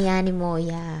 Truly, ni Yani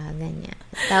Moya. Ganyan.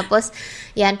 Tapos,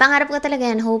 yan, pangarap ko talaga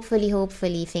yan.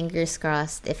 Hopefully, fingers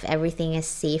crossed, if everything is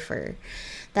safer.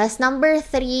 Tapos, number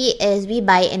 3 is we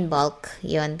buy in bulk.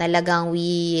 Yun, talagang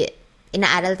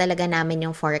inaaral talaga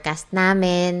namin yung forecast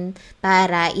namin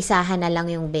para isahan na lang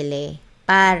yung bili.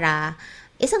 Para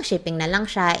isang shipping na lang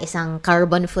siya, isang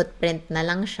carbon footprint na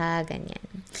lang siya, ganyan.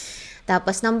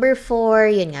 Tapos, number 4,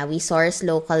 yun nga, we source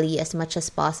locally as much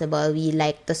as possible. We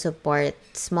like to support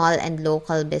small and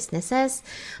local businesses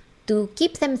to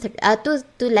keep them,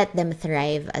 to let them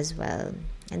thrive as well.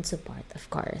 And support, of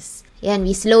course. Yan,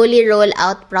 we slowly roll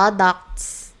out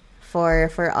products for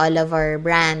all of our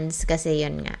brands. Kasi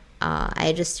yun nga,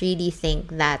 I just really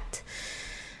think that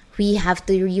we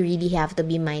really have to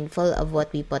be mindful of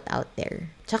what we put out there.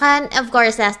 Tsaka, of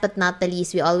course, last but not the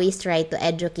least, we always try to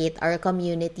educate our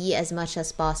community as much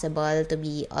as possible to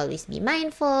always be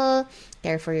mindful,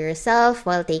 care for yourself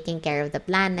while taking care of the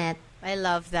planet. I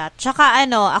love that. Tsaka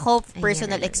ako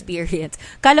personal experience.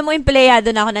 Kala mo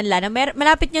empleyado na ako ng Lana.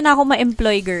 Malapit nyo na ako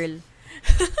ma-employ, girl.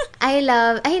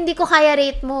 Hindi ko kaya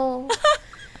rate mo.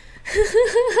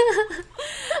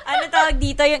 Tawag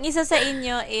dito? Yung isa sa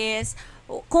inyo is,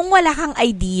 kung wala kang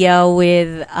idea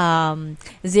with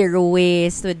zero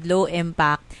waste, with low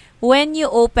impact, when you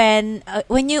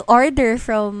order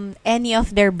from any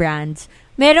of their brands,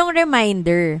 merong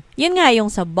reminder. Yun nga,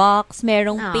 yung sa box,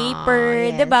 merong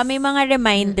paper, yes. 'di ba? May mga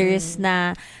reminders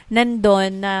na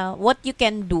nandun na what you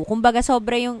can do. Kumbaga,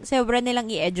 sobra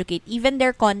nilang i-educate, even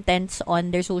their contents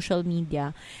on their social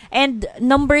media. And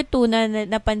number 2 na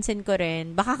napansin ko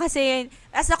rin, baka kasi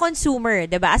as a consumer,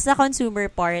 'di ba? As a consumer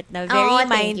part na very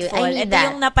mindful.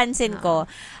 Ito yung napansin ko.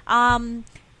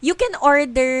 You can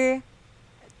order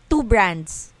 2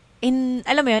 brands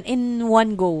alam mo yun, in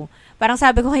one go. Parang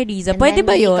sabi ko kay Riza, And pwede then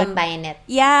ba yun? combine it.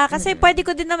 Yeah, kasi pwede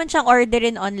ko din naman siyang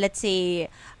orderin on, let's say,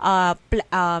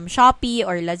 Shopee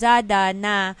or Lazada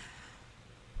na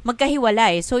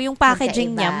magkahiwalay. So, yung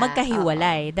packaging niya,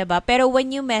 magkahiwalay. Diba? Pero when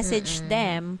you message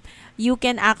them, you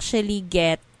can actually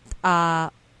get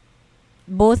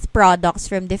both products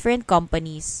from different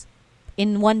companies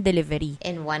in one delivery.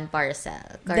 In one parcel.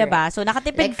 Correct. Diba? So,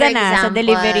 nakatipid Like, ka for na sa example,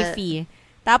 delivery fee.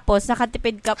 Tapos,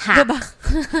 nakatipid ka, Hack. diba?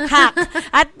 Hack.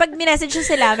 At pag minessage mo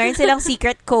sila, meron silang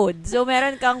secret code. So,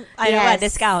 meron kang,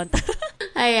 discount.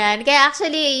 Ayan. Kaya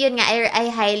actually, yun nga,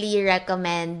 I highly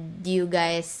recommend you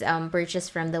guys purchase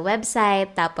from the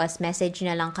website. Tapos, message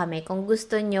na lang kami kung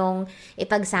gusto nyong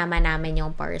ipagsama namin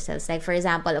yung parcels. Like, for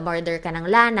example, umorder ka ng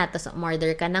Lana, tapos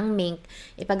umorder ka ng Mink,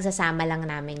 ipagsasama lang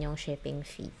namin yung shipping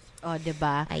fee. Oh,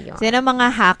 diba? Ayun. So, yun ang mga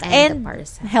hack and the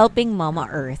parcel. helping Mama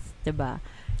Earth. Diba?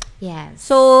 Yes.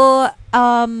 So,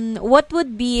 what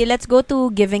would be, let's go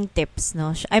to giving tips,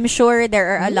 no? I'm sure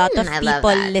there are a lot of I love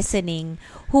people that. listening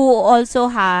who also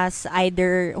have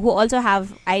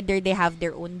either they have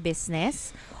their own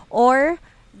business or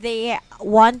they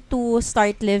want to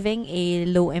start living a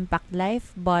low impact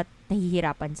life but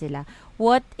nahihirapan sila.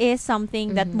 What is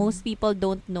something that most people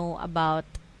don't know about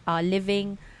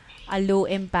living a low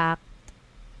impact,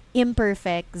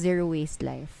 imperfect, zero waste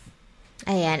life?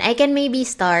 Ayan, I can maybe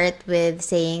start with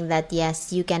saying that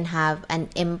yes, you can have an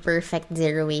imperfect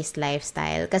zero waste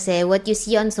lifestyle. Kasi what you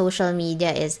see on social media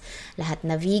is lahat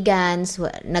na vegans,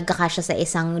 nagkakasya sa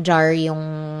isang jar yung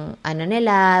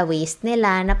nila, waste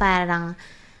nila, na parang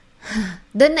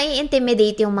doon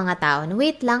nai-intimidate yung mga tao.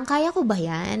 Wait lang, kaya ko ba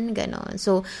yan? Ganon.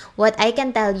 So, what I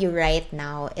can tell you right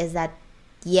now is that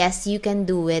yes, you can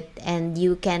do it and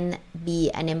you can be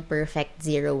an imperfect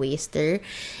zero waster.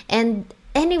 And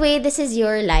anyway, this is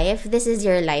your life, this is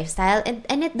your lifestyle,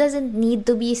 and it doesn't need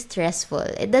to be stressful.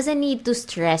 It doesn't need to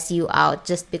stress you out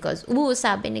just because,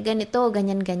 sabi ni ganito,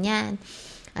 ganyan-ganyan.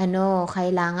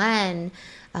 Kailangan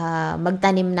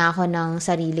magtanim na ako ng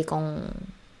sarili kong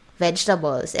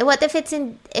vegetables. What if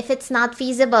it's not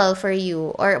feasible for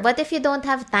you? Or what if you don't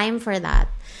have time for that?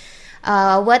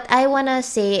 What I wanna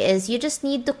say is you just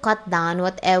need to cut down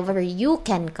whatever you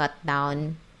can cut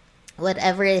down.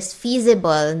 Whatever is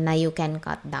feasible na you can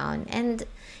cut down, and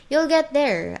you'll get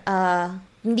there.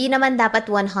 Hindi naman dapat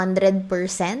 100%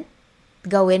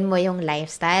 gawin mo yung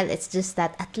lifestyle. It's just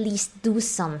that at least do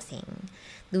something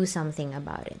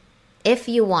about it if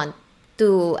you want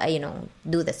to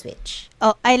do the switch.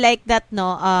 Oh, I like that,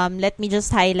 no? Let me just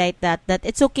highlight that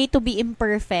it's okay to be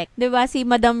imperfect. 'Di ba si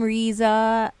Madam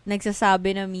Riza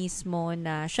nagsasabi na mismo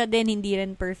na siya din hindi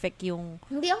rin perfect yung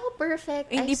Hindi ako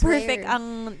perfect. hindi I swear. perfect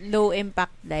ang low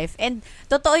impact life. And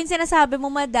totoo yung sinasabi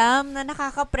mo, Madam, na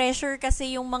nakaka-pressure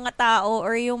kasi yung mga tao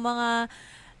or yung mga,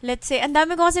 let's say, ang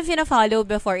dami ko kasi fina-follow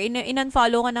before.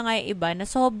 In-unfollow ko na nga yung iba na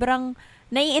sobrang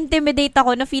nai-intimidate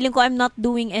ako na feeling ko I'm not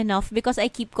doing enough because I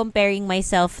keep comparing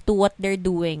myself to what they're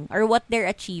doing or what they're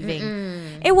achieving.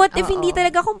 What if hindi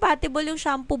talaga compatible yung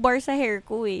shampoo bar sa hair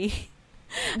ko eh?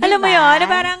 Alam mo yun? Na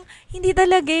parang, hindi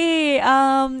talaga eh.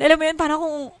 Alam mo yun, parang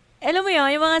alam mo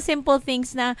yun, yung mga simple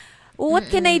things na, what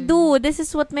can I do? This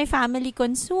is what my family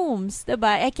consumes.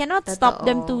 Diba? I cannot stop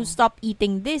them to stop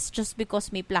eating this just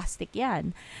because may plastic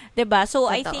yan. Diba?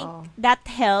 So, I think that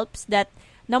helps that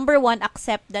number one,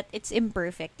 accept that it's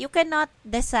imperfect. You cannot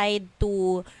decide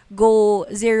to go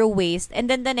zero waste and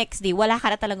then the next day, wala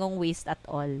ka na talagang waste at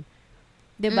all.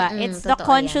 Diba? It's the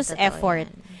conscious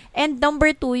effort. And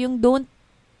number two, yung don't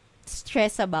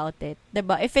stress about it.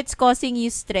 Diba? If it's causing you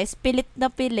stress, pilit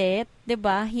na pilit,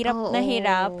 diba? Hirap na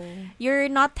hirap. You're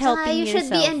not helping you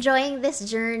yourself. should be enjoying this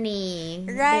journey.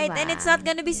 Right. Diba? And it's not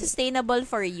gonna be sustainable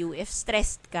for you if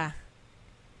stressed ka.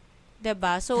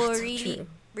 Diba? So, That's really, true.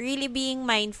 really being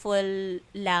mindful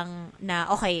lang na,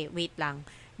 okay, wait lang.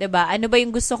 'Di ba? Ano ba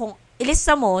yung gusto kong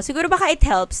ilista mo? Siguro baka it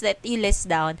helps that you list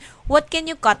down what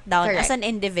can you cut down as an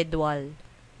individual.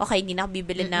 Okay, hindi na ako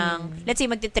bibili ng, let's say,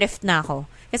 magti-thrift na ako.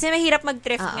 Kasi mahirap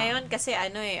mag-thrift ngayon kasi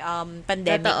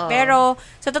pandemic. Totoo. Pero,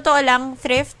 sa totoo lang,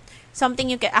 thrift, something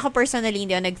you can, ako personally,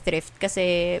 hindi ako nag-thrift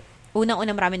kasi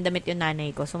unang-unang maraming damit yung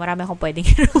nanay ko. So, marami akong pwedeng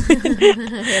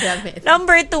hiramin.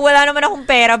 Number two, wala naman akong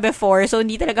pera before. So,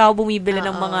 hindi talaga ako bumibili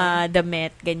ng mga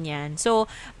damit, ganyan. So,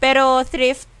 pero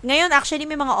thrift, ngayon actually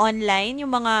may mga online,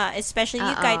 yung mga,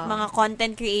 especially kahit mga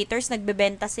content creators,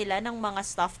 nagbebenta sila ng mga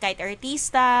stuff, kahit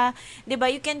artista. 'Di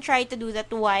ba? You can try to do that.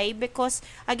 Why? Because,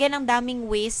 again, ang daming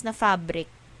waste na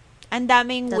fabric. Ang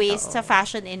daming waste sa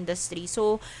fashion industry.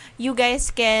 So, you guys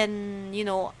can,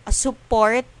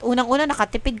 support. Unang-una,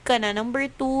 nakatipid ka na. Number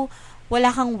two,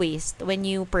 wala kang waste when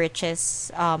you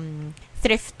purchase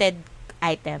thrifted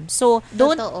items. So,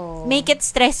 don't Totoo. make it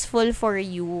stressful for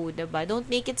you, diba? Don't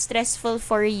make it stressful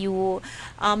for you.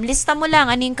 Lista mo lang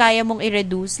ano yung kaya mong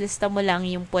i-reduce. Lista mo lang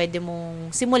yung pwede mong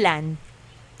simulan.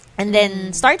 And then,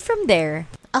 start from there.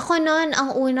 Ako noon,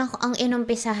 ang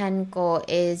inumpisahan ko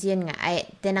is, yun nga,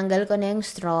 tinanggal ko na yung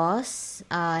straws.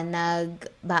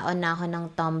 Nagbaon na ako ng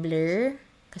tumbler.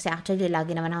 Kasi actually,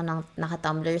 lagi naman ako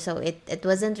naka-tumbler. So, it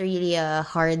wasn't really a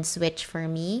hard switch for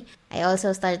me. I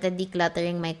also started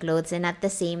decluttering my clothes, and at the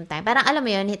same time, parang alam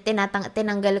mo yun,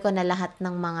 tinanggal ko na lahat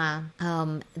ng mga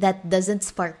that doesn't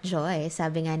spark joy,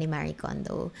 sabi nga ni Marie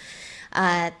Kondo.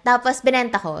 Tapos,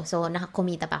 binenta ko. So,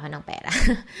 nakakumita pa ako ng pera.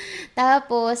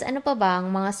 Tapos, ano pa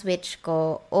bang mga switch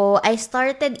ko? I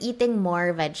started eating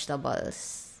more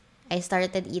vegetables. I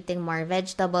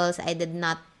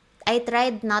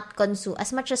tried not consume,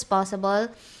 as much as possible,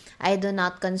 I do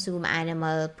not consume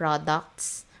animal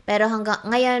products. Pero hanggang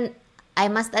ngayon, I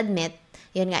must admit,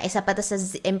 yun nga, isa pa to sa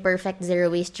imperfect zero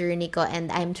waste journey ko,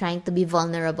 and I'm trying to be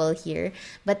vulnerable here,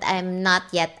 but I'm not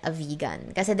yet a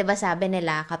vegan. Kasi diba sabi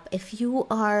nila, if you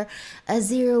are a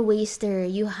zero waster,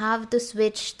 you have to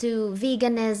switch to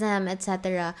veganism,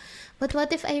 etc. But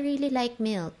what if I really like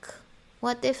milk?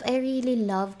 What if I really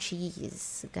love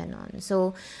cheese? Ganon.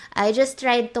 So, I just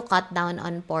tried to cut down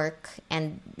on pork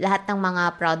and lahat ng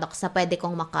mga products na pwede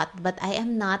kong makat. But I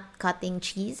am not cutting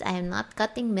cheese. I am not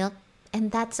cutting milk. And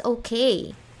that's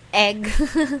okay. Egg.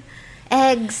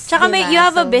 Eggs. Tsaka diba? you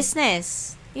have a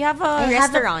business. You have a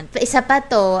restaurant. Isa pa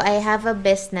to, I have a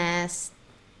business.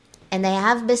 And I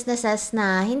have businesses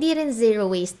na hindi rin zero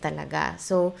waste talaga.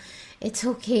 So, it's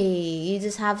okay. You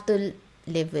just have to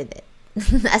live with it.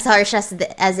 As harsh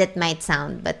as it might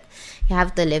sound, but you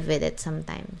have to live with it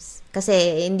sometimes.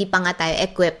 Kasi hindi pa nga tayo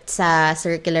equipped sa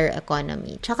circular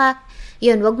economy. Tsaka,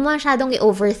 yun, wag mo masyadong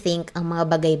i-overthink ang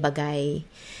mga bagay-bagay.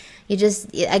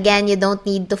 You don't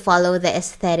need to follow the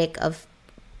aesthetic of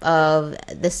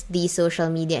these social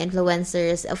media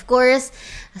influencers. Of course,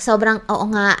 sobrang, oo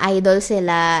nga, idol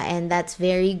sila, and that's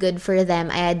very good for them.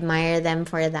 I admire them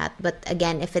for that. But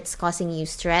again, if it's causing you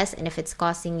stress and if it's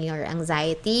causing your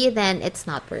anxiety, then it's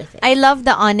not worth it. I love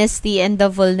the honesty and the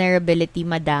vulnerability,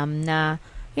 madam, na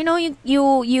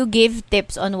you give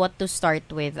tips on what to start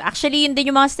with. Actually, yun din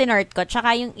yung mga stinart ko.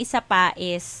 Tsaka yung isa pa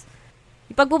is,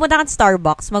 pag pumunta ka sa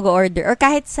Starbucks, mag-order, or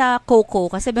kahit sa Coco,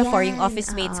 kasi before yung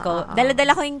office mates ko,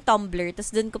 dala-dala ko yung tumbler,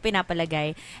 tapos doon ko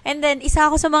pinapalagay. And then,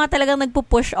 isa ako sa mga talagang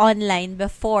nagpo-push online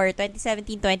before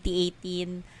 2017,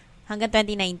 2018, hanggang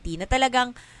 2019, na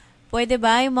talagang, pwede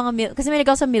ba yung mga milk, kasi may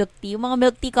nagaw sa milk tea, yung mga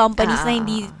milk tea companies na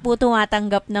hindi po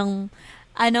tumatanggap ng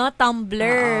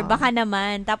tumbler, baka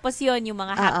naman. Tapos yun, yung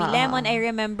mga Happy Lemon, I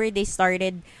remember they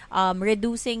started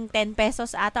reducing 10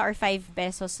 pesos ata or 5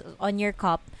 pesos on your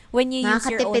cup when you use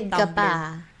your own tumbler. Ka pa.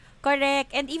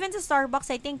 Correct. And even sa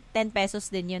Starbucks, I think 10 pesos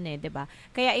din yun 'di ba?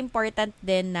 Kaya important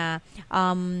din na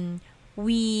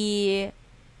we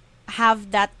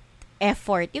have that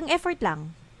effort. Yung effort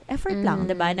lang. Effort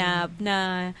lang, 'di ba?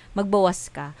 Na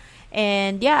magbawas ka.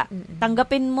 And yeah,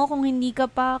 tanggapin mo kung hindi ka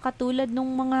pa katulad ng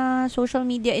mga social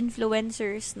media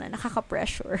influencers na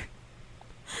nakaka-pressure.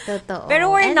 Totoo.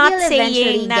 Pero we're not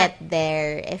saying na get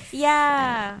there if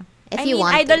if you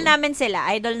want idol to.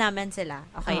 Idol namin sila.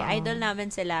 Okay, idol namin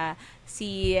sila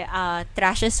si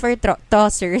Trashes for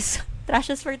Tossers.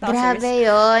 Trashes for Tossers. Grabe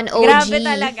yun. OG. Grabe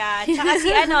talaga. Tsaka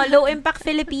si Low Impact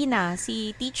Filipina,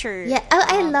 si teacher. Yeah,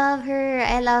 I love her.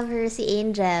 Si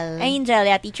Angel.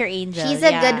 Teacher Angel. She's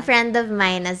a good friend of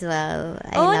mine as well.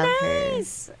 I love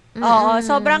nice. Her. Oo,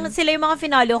 sobrang sila yung mga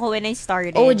finalo ko when I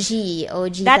started. OG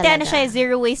Dati talaga. siya,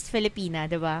 Zero Waste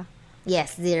Filipina, 'di ba?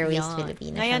 Yes, Zero Waste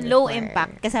Filipina. Ngayon, Low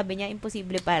Impact. Kasi sabi niya,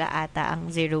 imposible para ata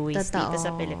ang Zero Waste dito sa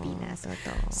Pilipinas.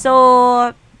 Totoo. So,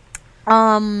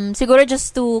 siguro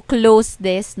just to close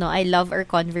this, no, I love our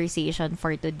conversation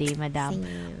for today, madam.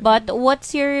 Same. But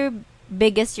what's your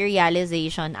biggest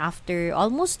realization after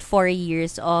almost 4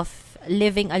 years of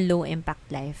living a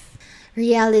low-impact life?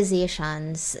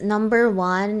 Realizations. Number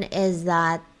 1 is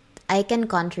that I can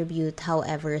contribute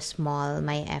however small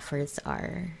my efforts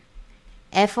are.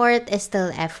 Effort is still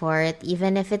effort,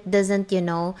 even if it doesn't,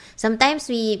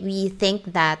 sometimes we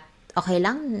think that, okay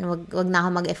lang, wag na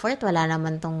ako mag-effort, wala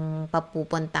naman tong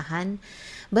papupuntahan.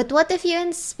 But what if you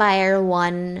inspire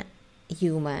one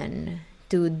human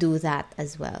to do that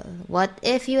as well? What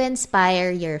if you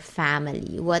inspire your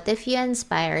family? What if you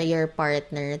inspire your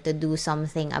partner to do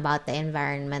something about the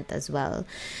environment as well?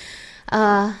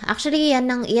 Actually, yan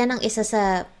ang isa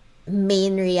sa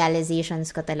main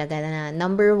realizations ko talaga na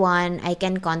number one, I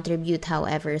can contribute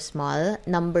however small.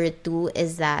 Number two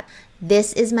is that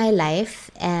this is my life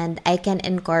and I can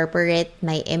incorporate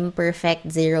my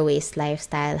imperfect zero waste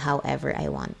lifestyle however I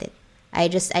want it. I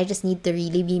just need to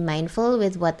really be mindful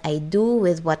with what I do,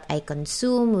 with what I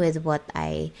consume, with what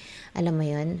I, alam mo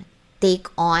yun,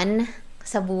 take on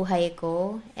sa buhay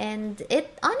ko. And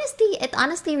it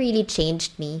honestly really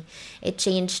changed me. It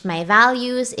changed my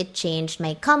values, it changed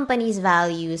my company's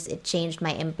values, it changed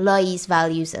my employees'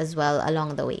 values as well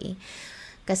along the way.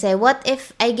 Kasi what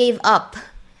if I gave up?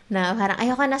 Na parang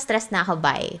ayoko na, stress na ako,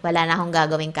 bye. Wala na akong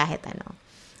gagawin kahit ano.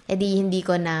 E di hindi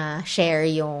ko na share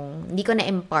hindi ko na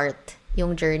impart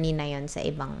yung journey na yon sa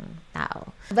ibang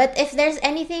tao. But if there's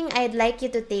anything I'd like you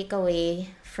to take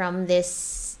away from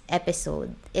this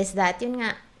episode is that, yun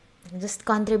nga, just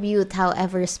contribute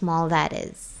however small that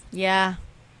is. Yeah.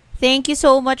 Thank you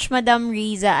so much, Madam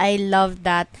Riza. I love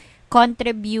that.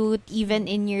 Contribute even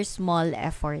in your small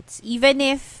efforts. Even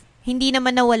if hindi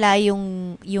naman nawala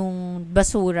yung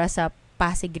basura sa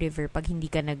Pasig River pag hindi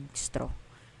ka nag-straw.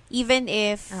 Even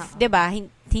if, 'di ba,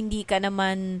 hindi ka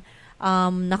naman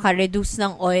naka-reduce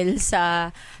ng oil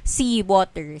sa sea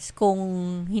waters kung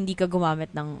hindi ka gumamit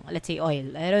ng, let's say,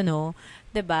 oil. I don't know.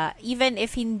 'Di ba? Even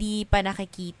if hindi pa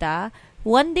nakikita,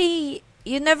 one day,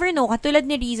 you never know. Katulad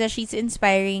ni Riza, she's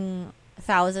inspiring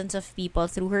thousands of people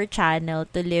through her channel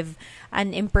to live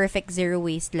an imperfect zero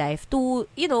waste life. To,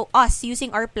 us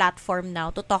using our platform now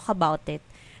to talk about it.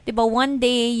 'Di ba? One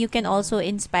day, you can also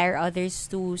inspire others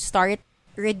to start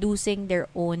reducing their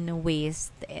own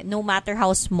waste, no matter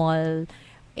how small,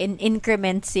 in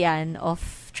increments yan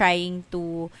of trying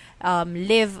to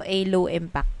live a low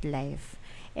impact life.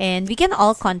 And we can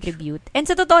all contribute.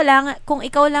 And sa totoo lang, kung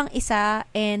ikaw lang isa,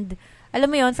 and alam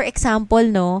mo yon, for example,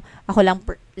 no, ako lang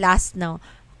last, no,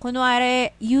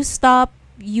 kunwari, you stop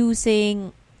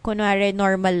using, kunwari,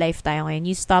 normal life tayo ngayon,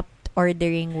 you stopped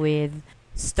ordering with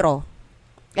straw.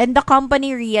 And the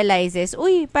company realizes,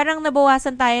 uy, parang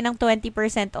nabawasan tayo ng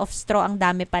 20% of straw, ang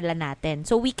dami pala natin.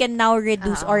 So, we can now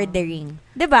reduce ordering.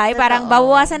 Diba? Parang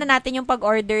bawasan na natin yung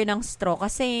pag-order ng straw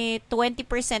kasi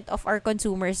 20% of our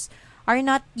consumers are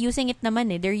not using it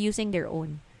naman eh. They're using their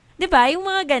own. Diba? Yung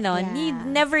mga ganon. Yeah. You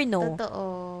never know.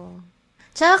 Totoo.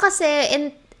 Tsaka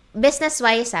kasi,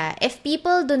 business-wise if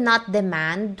people do not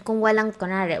demand, kung walang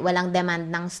demand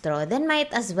ng straw, then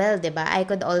might as well, diba? I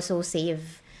could also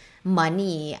save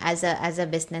money as a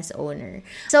business owner.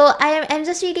 So I'm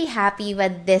just really happy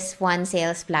with this one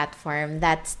sales platform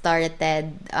that started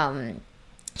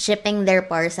shipping their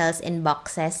parcels in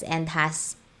boxes and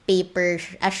has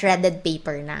shredded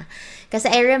paper na. Kasi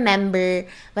I remember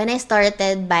when I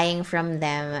started buying from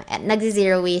them,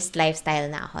 nag-zero waste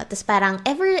lifestyle na ako. Tapos parang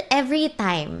every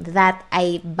time that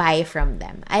I buy from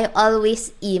them, I always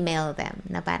email them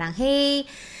na parang, hey,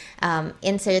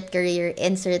 insert career,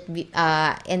 insert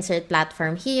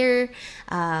platform here.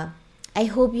 I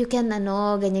hope you can,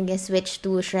 ganyan, switch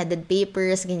to shredded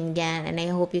papers, ganyan. And I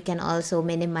hope you can also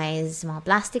minimize mga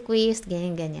plastic waste,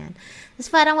 ganyan. Tapos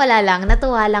parang wala lang,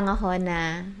 natuwa lang ako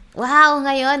na, wow,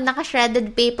 ngayon,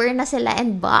 naka-shredded paper na sila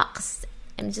and box.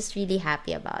 I'm just really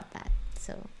happy about that.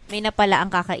 So, may na pala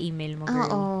ang kaka-email mo,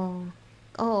 girl.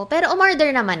 Oo, pero umorder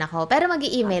naman ako. Pero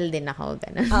mag-i-email din ako.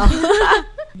 Ganun.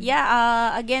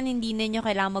 Yeah, again, hindi ninyo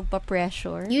kailangan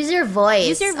magpa-pressure. Use your voice.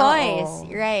 Use your voice.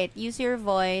 Right. Use your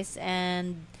voice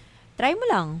and try mo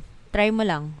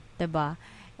lang. Diba?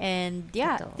 And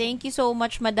yeah, thank you so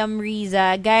much, Madam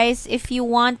Riza. Guys, if you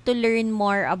want to learn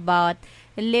more about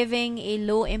living a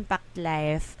low-impact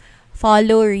life,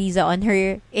 follow Riza on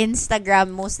her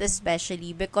Instagram most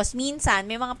especially because minsan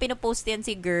may mga pinopost yan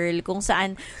si girl kung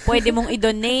saan pwede mong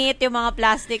i-donate yung mga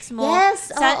plastics mo. Yes,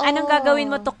 anong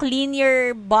gagawin mo to clean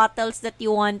your bottles that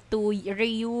you want to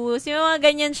reuse. Yung mga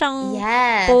ganyan siyang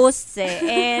posts eh.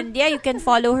 And yeah, you can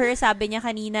follow her. Sabi niya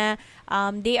kanina,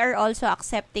 they are also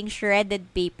accepting shredded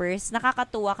papers.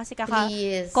 Nakakatuwa kasi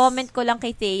comment ko lang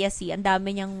kay Thea C. Ang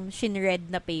dami niyang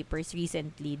shinred na papers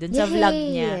recently dun sa vlog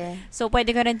niya. So,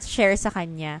 pwede ko rin share sa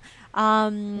kanya.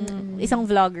 Isang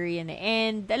vlogger yun eh.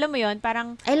 And, alam mo yun,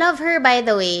 parang... I love her, by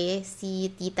the way,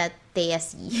 si Tita Thea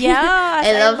C. Yeah.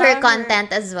 I love her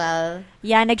content as well.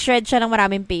 Yeah, nag-shred siya ng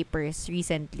maraming papers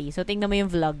recently. So, tingnan mo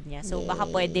yung vlog niya. So, baka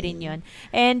pwede rin yun.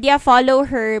 And yeah, follow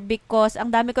her because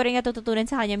ang dami ko rin natututunan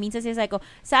sa kanya. Minsan sinasabi ko,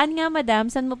 saan nga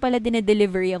madam? Saan mo pala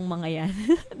dinedeliver yung mga yan?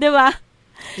 Diba?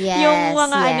 Yes, yung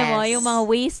mga yung mga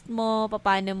waste mo,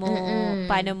 paano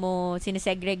mo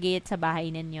sinesegregate sa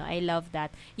bahay ninyo. I love that.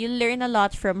 You'll learn a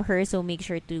lot from her, so make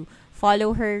sure to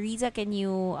follow her. Riza, can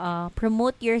you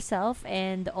promote yourself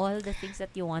and all the things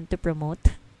that you want to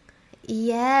promote?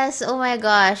 Yes, oh my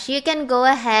gosh. You can go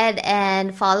ahead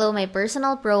and follow my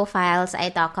personal profiles. I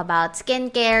talk about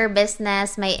skincare,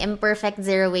 business, my imperfect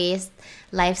zero waste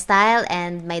lifestyle,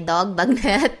 and my dog,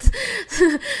 Bagnet.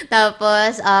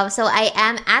 Tapos, so I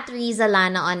am at Riza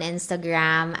Lana on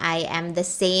Instagram. I am the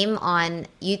same on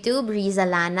YouTube, Riza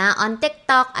Lana. On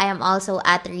TikTok, I am also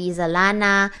at Riza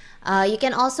Lana. You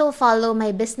can also follow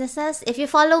my businesses. If you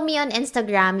follow me on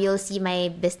Instagram, you'll see my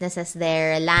businesses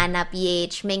there. Lana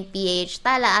PH, Mink PH,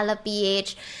 Tala Ala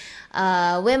PH,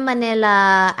 Wim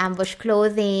Manila, Ambush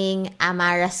Clothing,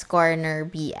 Amara's Corner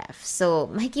BF. So,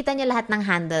 makikita nyo lahat ng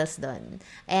handles dun.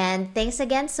 And thanks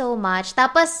again so much.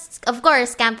 Tapos, of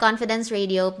course, Camp Confidence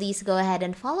Radio, please go ahead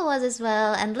and follow us as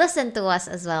well and listen to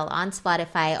us as well on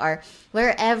Spotify or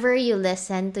wherever you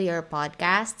listen to your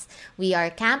podcasts. We are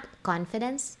Camp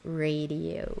Confidence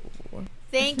Radio.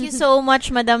 Thank you so much,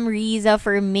 Madam Riza,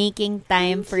 for making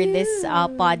time for this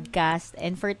podcast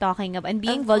and for talking up and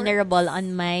being vulnerable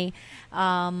on my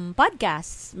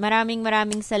podcast. Maraming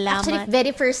salamat. Actually,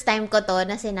 very first time ko to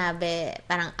na sinabi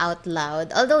parang out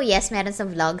loud. Although, yes, meron sa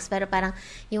vlogs, pero parang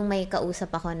yung may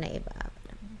kausap ako na iba.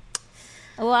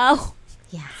 Wow.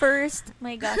 Yeah. First,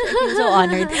 my gosh, I feel so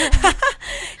honored.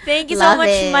 Thank you Love so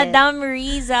much, it. Madam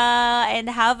Riza,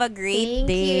 and have a great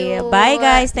Thank day. you. Bye,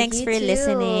 guys. Thanks You for too.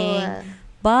 listening.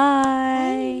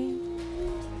 Bye.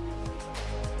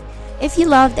 If you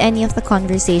loved any of the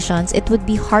conversations, it would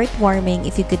be heartwarming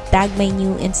if you could tag my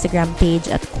new Instagram page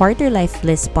at Quarter Life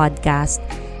Bliss Podcast.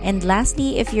 And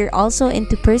lastly, if you're also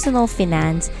into personal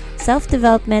finance,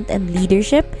 self-development, and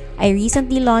leadership, I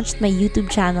recently launched my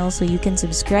YouTube channel so you can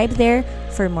subscribe there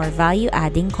for more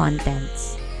value-adding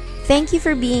contents. Thank you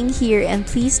for being here, and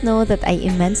please know that I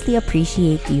immensely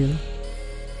appreciate you.